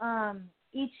on the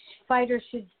each fighter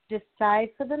should decide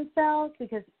for themselves,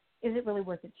 because is it really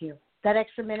worth it to you? That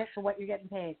extra minute for what you're getting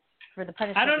paid, for the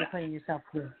punishment you're putting yourself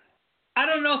through. I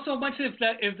don't know so much if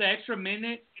the extra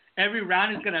minute every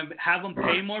round is going to have them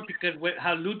pay more, because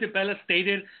how Lou DiBella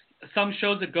stated some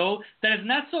shows ago, that it's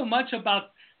not so much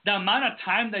about the amount of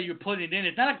time that you're putting in.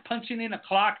 It's not like punching in a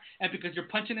clock, and because you're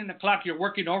punching in the clock, you're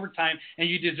working overtime and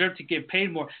you deserve to get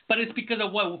paid more. But it's because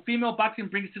of what female boxing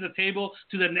brings to the table,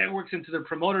 to the networks and to the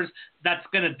promoters, that's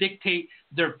going to dictate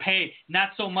their pay, not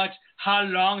so much how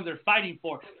long they're fighting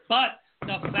for. But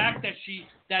the fact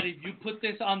that if you put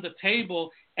this on the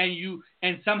table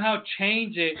and somehow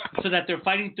change it so that they're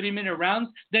fighting 3-minute rounds,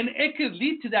 then it could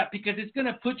lead to that, because it's going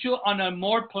to put you on a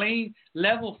more playing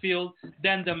level field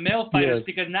than the male fighters, yes.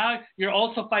 Because now you're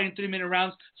also fighting 3-minute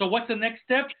rounds. So what's the next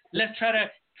step? Let's try to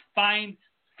find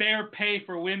fair pay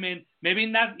for women. Maybe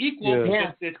not equal,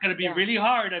 because it's going to be really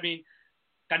hard. I mean,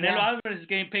 Canelo Alvarez is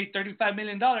getting paid $35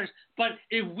 million. But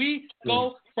if we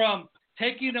go from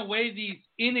taking away these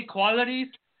inequalities,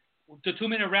 the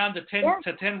 2-minute round,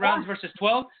 the 10 rounds versus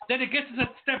 12, then it gets us a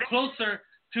step closer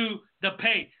to the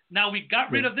pay. Now we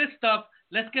got rid of this stuff.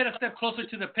 Let's get a step closer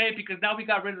to the pay, because now we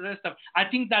got rid of this stuff. I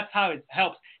think that's how it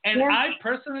helps. And I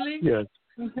personally,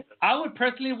 I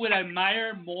would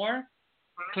admire more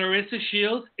Claressa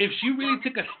Shields if she really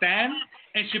took a stand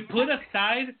and she put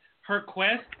aside her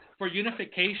quest for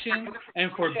unification and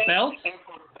for belts.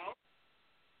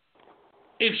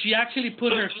 If she actually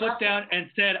put her foot down and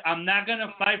said, I'm not going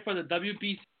to fight for the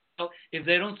WBC if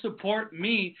they don't support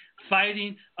me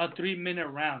fighting a 3-minute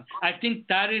round. I think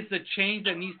that is the change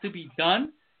that needs to be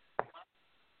done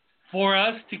for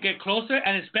us to get closer,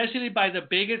 and especially by the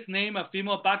biggest name of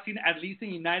female boxing, at least in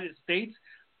the United States,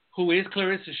 who is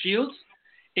Claressa Shields.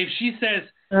 If she says,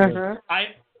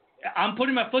 I'm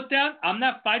putting my foot down, I'm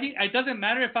not fighting. It doesn't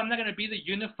matter if I'm not going to be the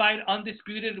unified,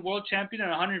 undisputed world champion at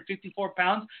 154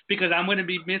 pounds, because I'm going to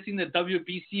be missing the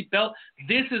WBC belt.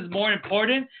 This is more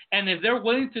important. And if they're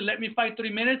willing to let me fight 3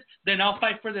 minutes, then I'll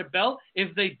fight for their belt.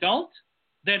 If they don't,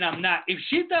 then I'm not. If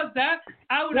she does that,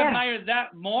 I would admire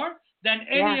that more than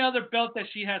any other belt that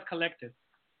she has collected.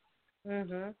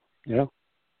 Yeah,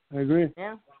 I agree.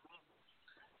 Yeah.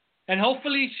 And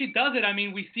hopefully she does it. I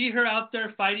mean, we see her out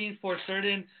there fighting for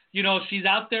certain, she's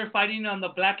out there fighting on the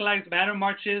Black Lives Matter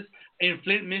marches in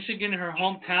Flint, Michigan, her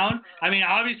hometown. I mean,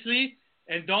 obviously,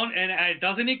 and it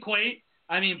doesn't equate.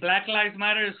 I mean, Black Lives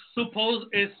Matter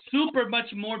is super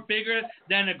much more bigger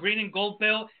than a green and gold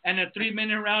belt and a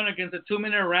 3-minute round against a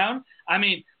 2-minute round. I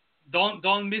mean,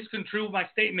 don't misconstrue my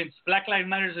statements. Black Lives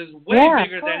Matter is way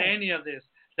bigger than any of this,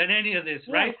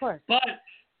 right? Of course.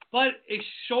 But it's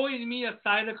showing me a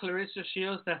side of Claressa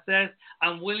Shields that says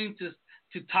I'm willing to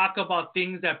talk about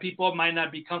things that people might not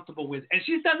be comfortable with. And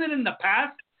she's done it in the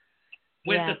past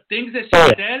with the things that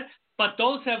she said, but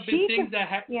those have been things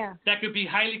that could be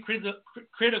highly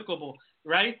criticable,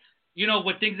 right?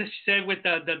 With things that she said with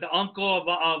the uncle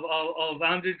of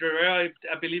Andre Guerrero,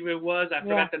 I believe it was. I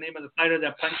forgot the name of the fighter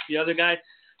that punched the other guy.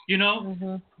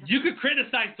 You could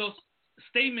criticize those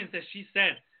statements that she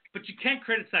said, but you can't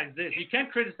criticize this. You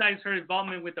can't criticize her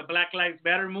involvement with the Black Lives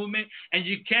Matter movement, and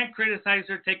you can't criticize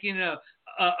her taking a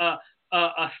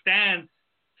stand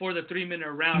for the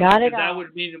 3-minute round. Not at all. That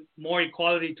would mean more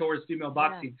equality towards female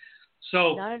boxing. Yeah.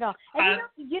 So not at all. And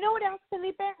you know what else,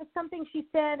 Felipe? Something she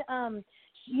said.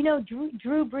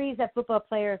 Drew Brees, that football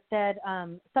player, said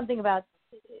something about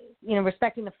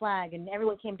respecting the flag, and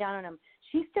everyone came down on him.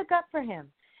 She stuck up for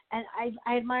him, and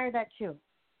I admire that too.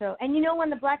 So, and when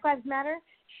the Black Lives Matter,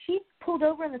 she pulled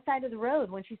over on the side of the road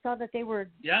when she saw that they were.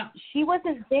 Yeah. She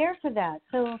wasn't there for that,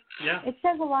 so it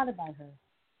says a lot about her.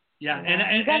 Yeah,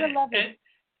 you gotta love it. And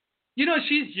you know,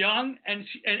 she's young, and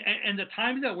the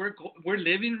times that we're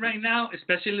living right now,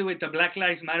 especially with the Black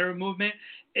Lives Matter movement,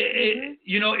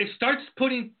 you know, it starts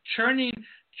churning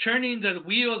the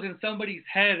wheels in somebody's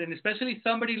head, and especially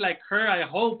somebody like her, I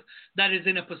hope, that is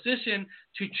in a position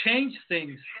to change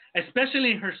things,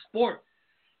 especially in her sport.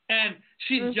 And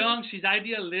she's young, she's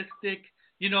idealistic.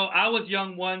 You know, I was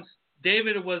young once.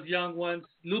 David was young once.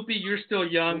 Lupi, you're still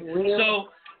young. So,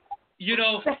 you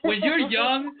know, when you're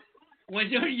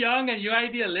young and you're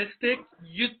idealistic,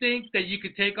 you think that you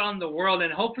could take on the world.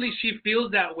 And hopefully she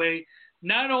feels that way,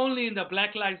 not only in the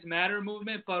Black Lives Matter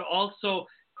movement, but also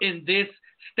in this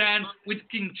stand, which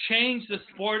can change the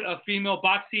sport of female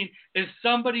boxing. If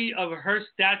somebody of her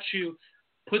stature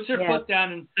puts her foot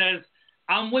down and says,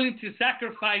 I'm willing to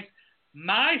sacrifice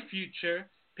my future,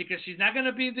 because she's not going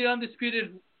to be the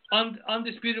undisputed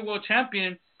world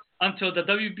champion until the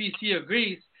WBC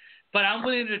agrees, but I'm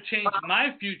willing to change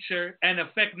my future and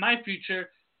affect my future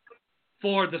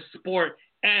for the sport.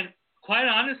 And quite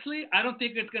honestly, I don't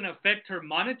think it's going to affect her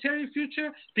monetary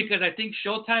future, because I think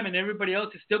Showtime and everybody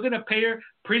else is still going to pay her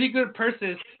pretty good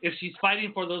purses if she's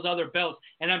fighting for those other belts.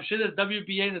 And I'm sure the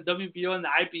WBA and the WBO and the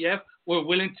IBF were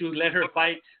willing to let her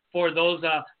fight for those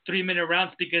 3-minute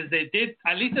rounds, because they did.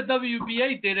 At least the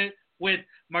WBA did it with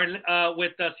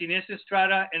Inés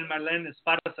Estrada and Marlene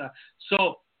Esparza.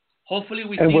 So hopefully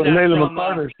we see that. And with Layla from,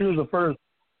 McCarter, she was the first.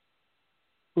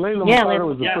 Layla McCarter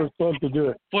was the first one to do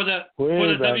it. For the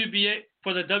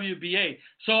WBA.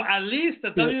 So at least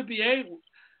the WBA,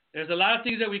 there's a lot of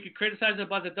things that we could criticize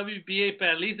about the WBA, but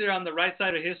at least they're on the right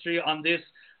side of history on this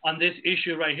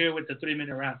issue right here with the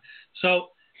 3-minute round. So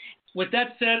with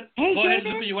that said, go ahead,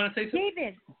 Lupi, you want to say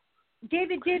something?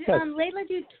 David, did Layla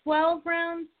do 12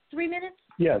 rounds, 3 minutes?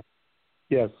 Yes.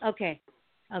 Okay.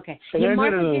 And they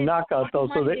did it in a knockout, though.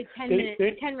 So they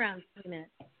 10 rounds, 3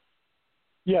 minutes.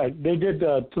 Yeah, they did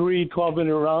 3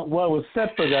 12-minute rounds. Well, it was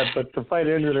set for that, but the fight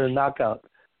ended in a knockout.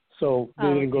 So they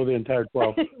didn't go the entire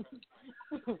 12.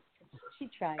 She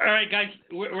tried. All right, guys,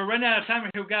 we're running out of time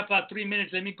here. We've got about 3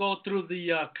 minutes. Let me go through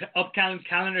the upcoming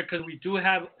calendar, because we do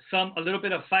have a little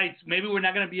bit of fights. Maybe we're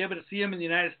not going to be able to see them in the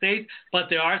United States, but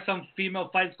there are some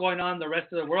female fights going on in the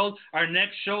rest of the world. Our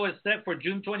next show is set for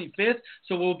June 25th,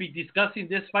 so we'll be discussing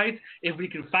these fights if we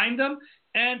can find them,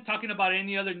 and talking about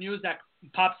any other news that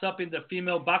pops up in the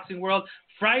female boxing world.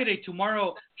 Friday,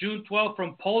 tomorrow, June 12th,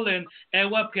 from Poland,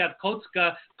 Ewa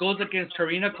Piatkowska goes against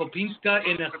Karina Kopinska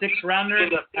in a 6-rounder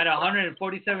at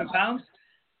 147 pounds.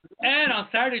 And on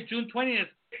Saturday, June 20th,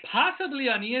 possibly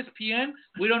on ESPN,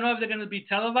 we don't know if they're going to be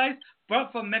televised,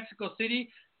 but from Mexico City,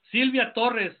 Silvia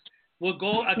Torres will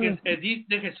go against Edith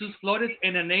de Jesus Flores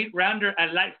in an 8-rounder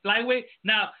at light flyweight.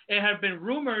 Now, it had been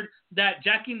rumored that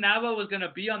Jackie Nava was going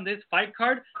to be on this fight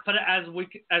card, but as we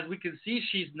can see,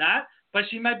 she's not. But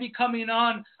she might be coming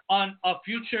on a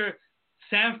future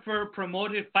Sanford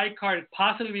promoted fight card,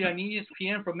 possibly on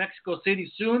ESPN from Mexico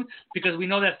City soon, because we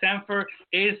know that Sanford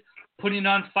is putting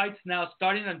on fights now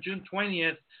starting on June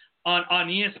 20th on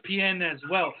ESPN as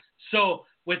well. So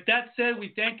with that said,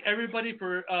 we thank everybody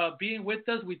for being with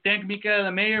us. We thank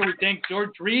Michaela Mayer. We thank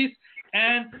George Reese.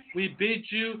 And we bid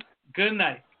you good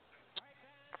night.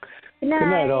 Good night. Good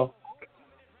night, all.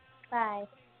 Bye.